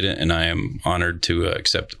appreciate it, and I am honored to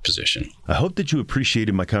accept the position. I hope that you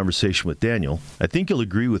appreciated my conversation with Daniel. I think you'll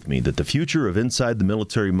agree with me that the future of Inside the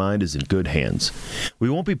Military Mind is in good hands. We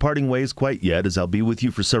won't be parting ways quite yet, as I'll be with you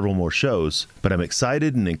for several more shows, but I'm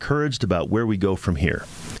excited and encouraged about where we go from here.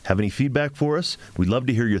 Have any feedback for us? We'd love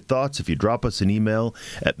to hear your thoughts if you drop us an email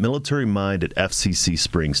at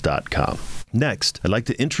militarymind@fccsprings.com. Next, I'd like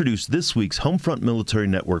to introduce this week's Homefront Military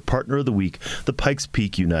Network Partner of the Week, the Pikes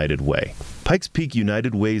Peak United Way. Pikes Peak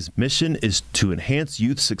United Way's mission is to enhance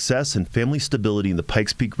youth success and family stability in the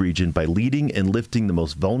Pikes Peak region by leading and lifting the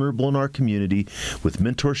most vulnerable in our community with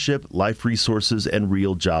mentorship, life resources, and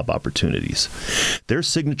real job opportunities. Their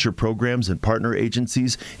signature programs and partner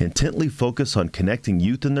agencies intently focus on connecting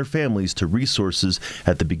youth and their families to resources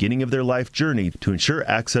at the beginning of their life journey to ensure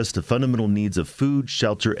access to fundamental needs of food,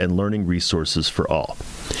 shelter, and learning resources for all.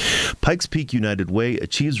 Pikes Peak United Way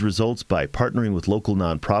achieves results by partnering with local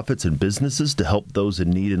nonprofits and businesses to help those in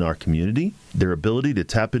need in our community, their ability to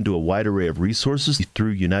tap into a wide array of resources through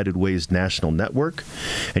United Way's national network,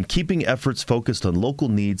 and keeping efforts focused on local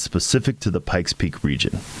needs specific to the Pikes Peak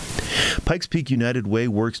region. Pikes Peak United Way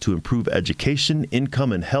works to improve education,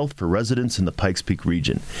 income, and health for residents in the Pikes Peak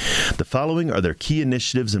region. The following are their key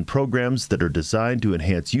initiatives and programs that are designed to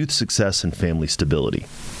enhance youth success and family stability.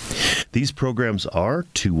 These programs are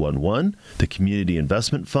 211, the Community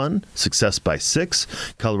Investment Fund, Success by Six,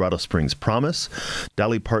 Colorado Springs Promise,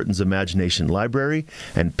 Dolly Parton's Imagination Library,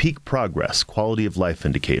 and Peak Progress, Quality of Life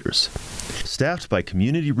Indicators. Staffed by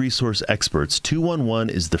community resource experts, 211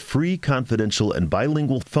 is the free, confidential, and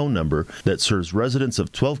bilingual phone number that serves residents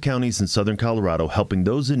of 12 counties in southern Colorado, helping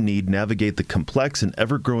those in need navigate the complex and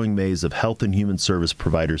ever-growing maze of health and human service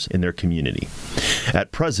providers in their community.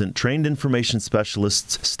 At present, trained information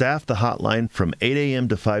specialists staff the hotline from 8 a.m.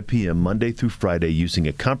 to 5 p.m. Monday through Friday using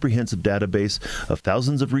a comprehensive database of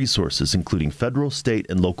thousands of resources, including federal, state,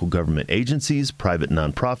 and local government agencies, private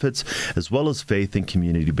nonprofits, as well as faith and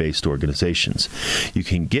community-based organizations. You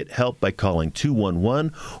can get help by calling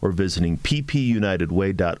 211 or visiting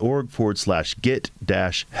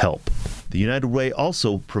ppunitedway.org/get-help. The United Way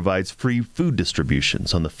also provides free food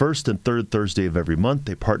distributions. On the first and third Thursday of every month,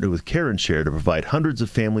 they partner with Care and Share to provide hundreds of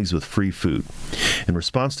families with free food. In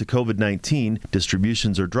response to COVID-19,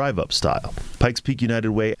 distributions are drive-up style. Pikes Peak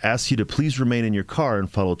United Way asks you to please remain in your car and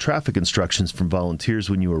follow traffic instructions from volunteers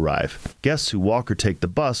when you arrive. Guests who walk or take the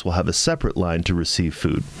bus will have a separate line to receive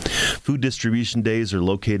food. Food distribution days are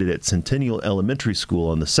located at Centennial Elementary School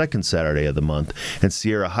on the second Saturday of the month and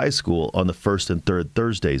Sierra High School on the first and third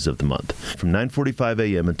Thursdays of the month, from 9:45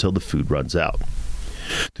 a.m. until the food runs out.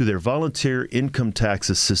 Through their Volunteer Income Tax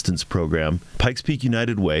Assistance Program, Pikes Peak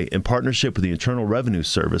United Way, in partnership with the Internal Revenue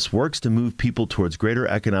Service, works to move people towards greater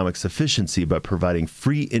economic sufficiency by providing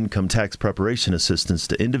free income tax preparation assistance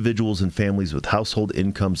to individuals and families with household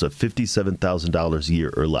incomes of $57,000 a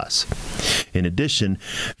year or less. In addition,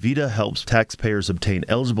 VITA helps taxpayers obtain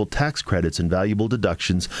eligible tax credits and valuable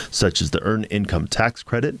deductions such as the Earned Income Tax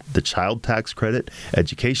Credit, the Child Tax Credit,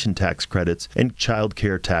 Education Tax Credits, and Child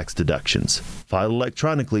Care Tax deductions. Filed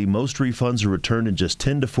electronically, most refunds are returned in just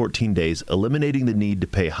 10 to 14 days, eliminating the need to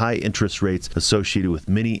pay high interest rates associated with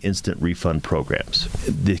many instant refund programs.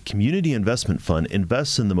 The Community Investment Fund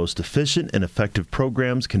invests in the most efficient and effective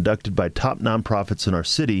programs conducted by top nonprofits in our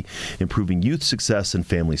city, improving youth success and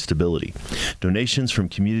family stability. Donations from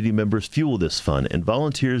community members fuel this fund, and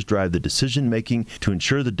volunteers drive the decision-making to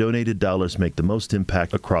ensure the donated dollars make the most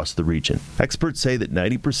impact across the region. Experts say that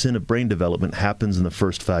 90% of brain development happens in the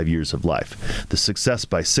first 5 years of life. The Success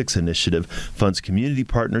by 6 initiative funds community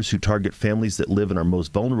partners who target families that live in our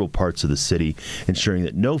most vulnerable parts of the city, ensuring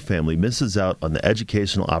that no family misses out on the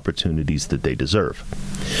educational opportunities that they deserve.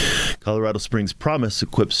 Colorado Springs Promise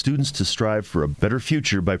equips students to strive for a better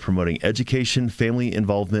future by promoting education, family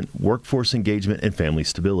involvement, workforce engagement, and family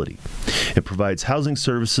stability. It provides housing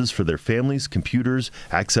services for their families, computers,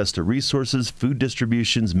 access to resources, food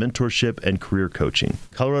distributions, mentorship, and career coaching.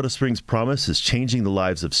 Colorado Springs Promise is changing the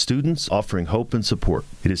lives of students, offering hope and support.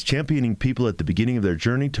 It is championing people at the beginning of their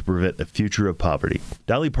journey to prevent a future of poverty.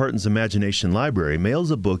 Dolly Parton's Imagination Library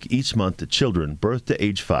mails a book each month to children birth to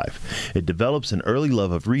age 5. It develops an early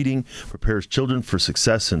love of reading, prepares children for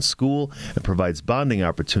success in school, and provides bonding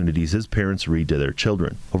opportunities as parents read to their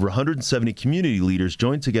children. Over 170 community leaders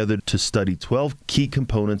joined together to study 12 key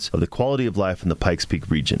components of the quality of life in the Pikes Peak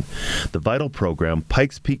region. The vital program,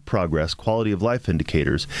 Pikes Peak Progress Quality of Life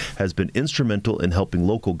Indicators, has been instrumental in helping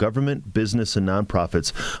local government, business, and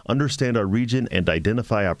nonprofits understand our region and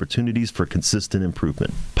identify opportunities for consistent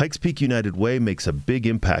improvement. Pikes Peak United Way makes a big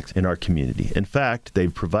impact in our community. In fact,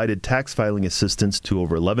 they've provided tax filing assistance to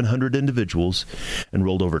over 1,100 individuals,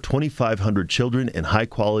 enrolled over 2,500 children in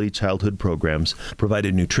high-quality childhood programs,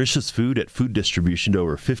 provided nutritious food at food distribution to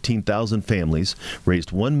over 15,000 families,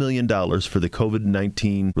 raised $1 million for the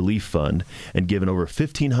COVID-19 Relief Fund, and given over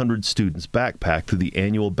 1,500 students backpack through the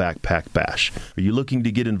annual Backpack Bash. Are you looking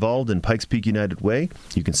to get involved in Pikes Peak United Way?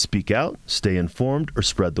 You can speak out, stay informed, or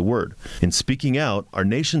spread the word. In speaking out, our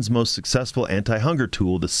nation's most successful anti-hunger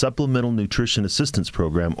tool, the Supplemental Nutrition Assistance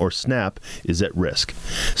Program, or SNAP, is at risk.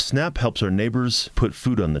 SNAP helps our neighbors put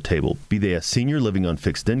food on the table, be they a senior living on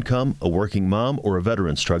fixed income, a working mom, or a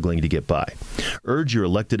veteran struggling to get by. Urge your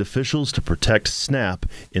elected officials to protect SNAP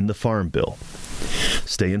in the Farm Bill.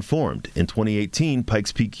 Stay informed. In 2018,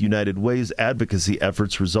 Pikes Peak United Way's advocacy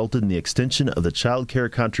efforts resulted in the extension of the Child Care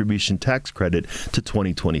Contribution Tax Credit to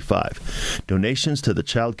 2025. Donations to the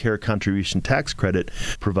Child Care Contribution Tax Credit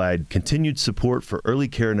provide continued support for early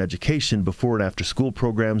care and education, before and after school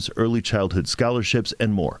programs, early childhood scholarships,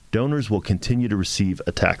 and more. Donors will continue to receive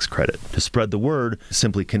a tax credit. To spread the word,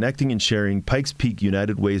 simply connecting and sharing Pikes Peak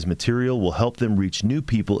United Way's material will help them reach new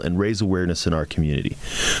people and raise awareness in our community.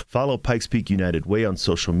 Follow Pikes Peak United Way on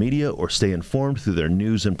social media or stay informed through their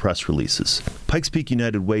news and press releases. Pikes Peak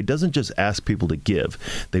United Way doesn't just ask people to give.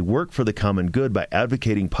 They work for the common good by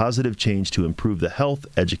advocating positive change to improve the health,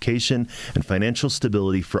 education, and financial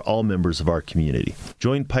stability for all members of our community.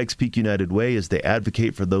 Join Pikes Peak United Way as they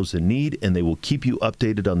advocate for those in need, and they will keep you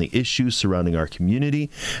updated on the issues surrounding our community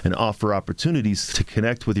and offer opportunities to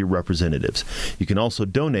connect with your representatives. You can also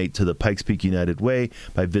donate to the Pikes Peak United Way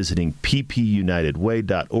by visiting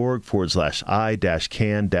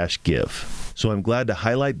ppunitedway.org/I-can-give. So I'm glad to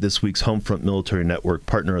highlight this week's Homefront Military Network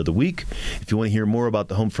Partner of the Week. If you want to hear more about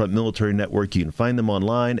the Homefront Military Network, you can find them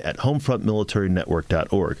online at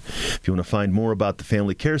homefrontmilitary.network.org. If you want to find more about the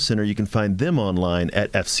Family Care Center, you can find them online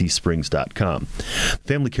at fcsprings.com. The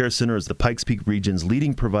Family Care Center is the Pikes Peak region's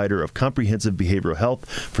leading provider of comprehensive behavioral health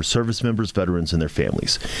for service members, veterans, and their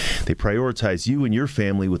families. They prioritize you and your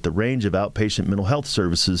family with the range of outpatient mental health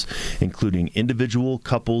services, including individual,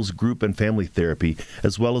 couples, group, and family therapy,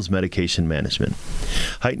 as well as medication management. management.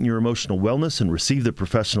 Heighten your emotional wellness and receive the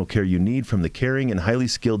professional care you need from the caring and highly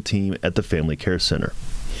skilled team at the Family Care Center.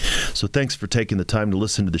 So thanks for taking the time to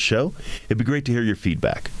listen to the show. It'd be great to hear your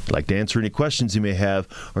feedback. I'd like to answer any questions you may have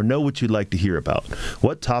or know what you'd like to hear about.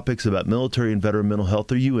 What topics about military and veteran mental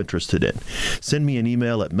health are you interested in? Send me an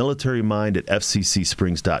email at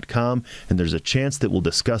militarymind@fccsprings.com, and there's a chance that we'll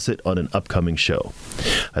discuss it on an upcoming show.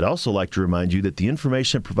 I'd also like to remind you that the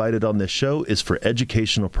information provided on this show is for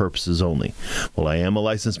educational purposes only. While I am a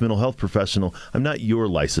licensed mental health professional, I'm not your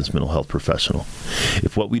licensed mental health professional.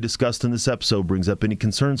 If what we discussed in this episode brings up any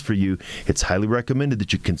concerns for you, it's highly recommended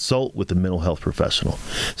that you consult with a mental health professional.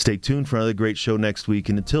 Stay tuned for another great show next week,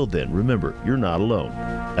 and until then, remember, you're not alone,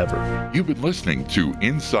 ever. You've been listening to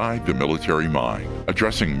Inside the Military Mind,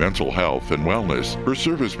 addressing mental health and wellness for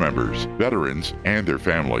service members, veterans, and their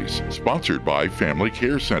families. Sponsored by Family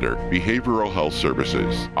Care Center, Behavioral Health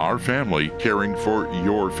Services. Our family caring for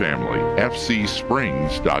your family.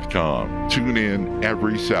 FCSprings.com. Tune in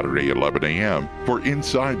every Saturday at 11 a.m. for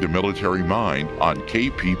Inside the Military Mind on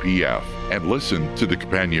KPPF, and listen to the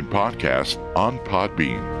companion podcast on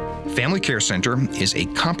Podbean. Family Care Center is a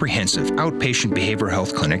comprehensive outpatient behavioral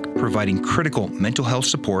health clinic providing critical mental health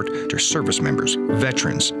support to service members,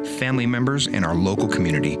 veterans, family members, and our local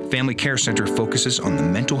community. Family Care Center focuses on the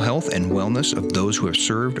mental health and wellness of those who have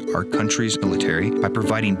served our country's military by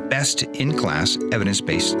providing best-in-class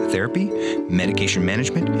evidence-based therapy, medication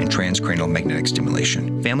management, and transcranial magnetic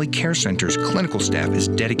stimulation. Family Care Center's clinical staff is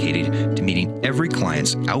dedicated to meeting every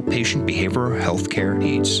client's outpatient behavioral health care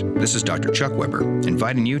needs. This is Dr. Chuck Weber,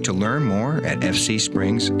 inviting you to learn more at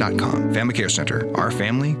fcsprings.com. Family Care Center, our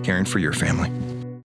family caring for your family.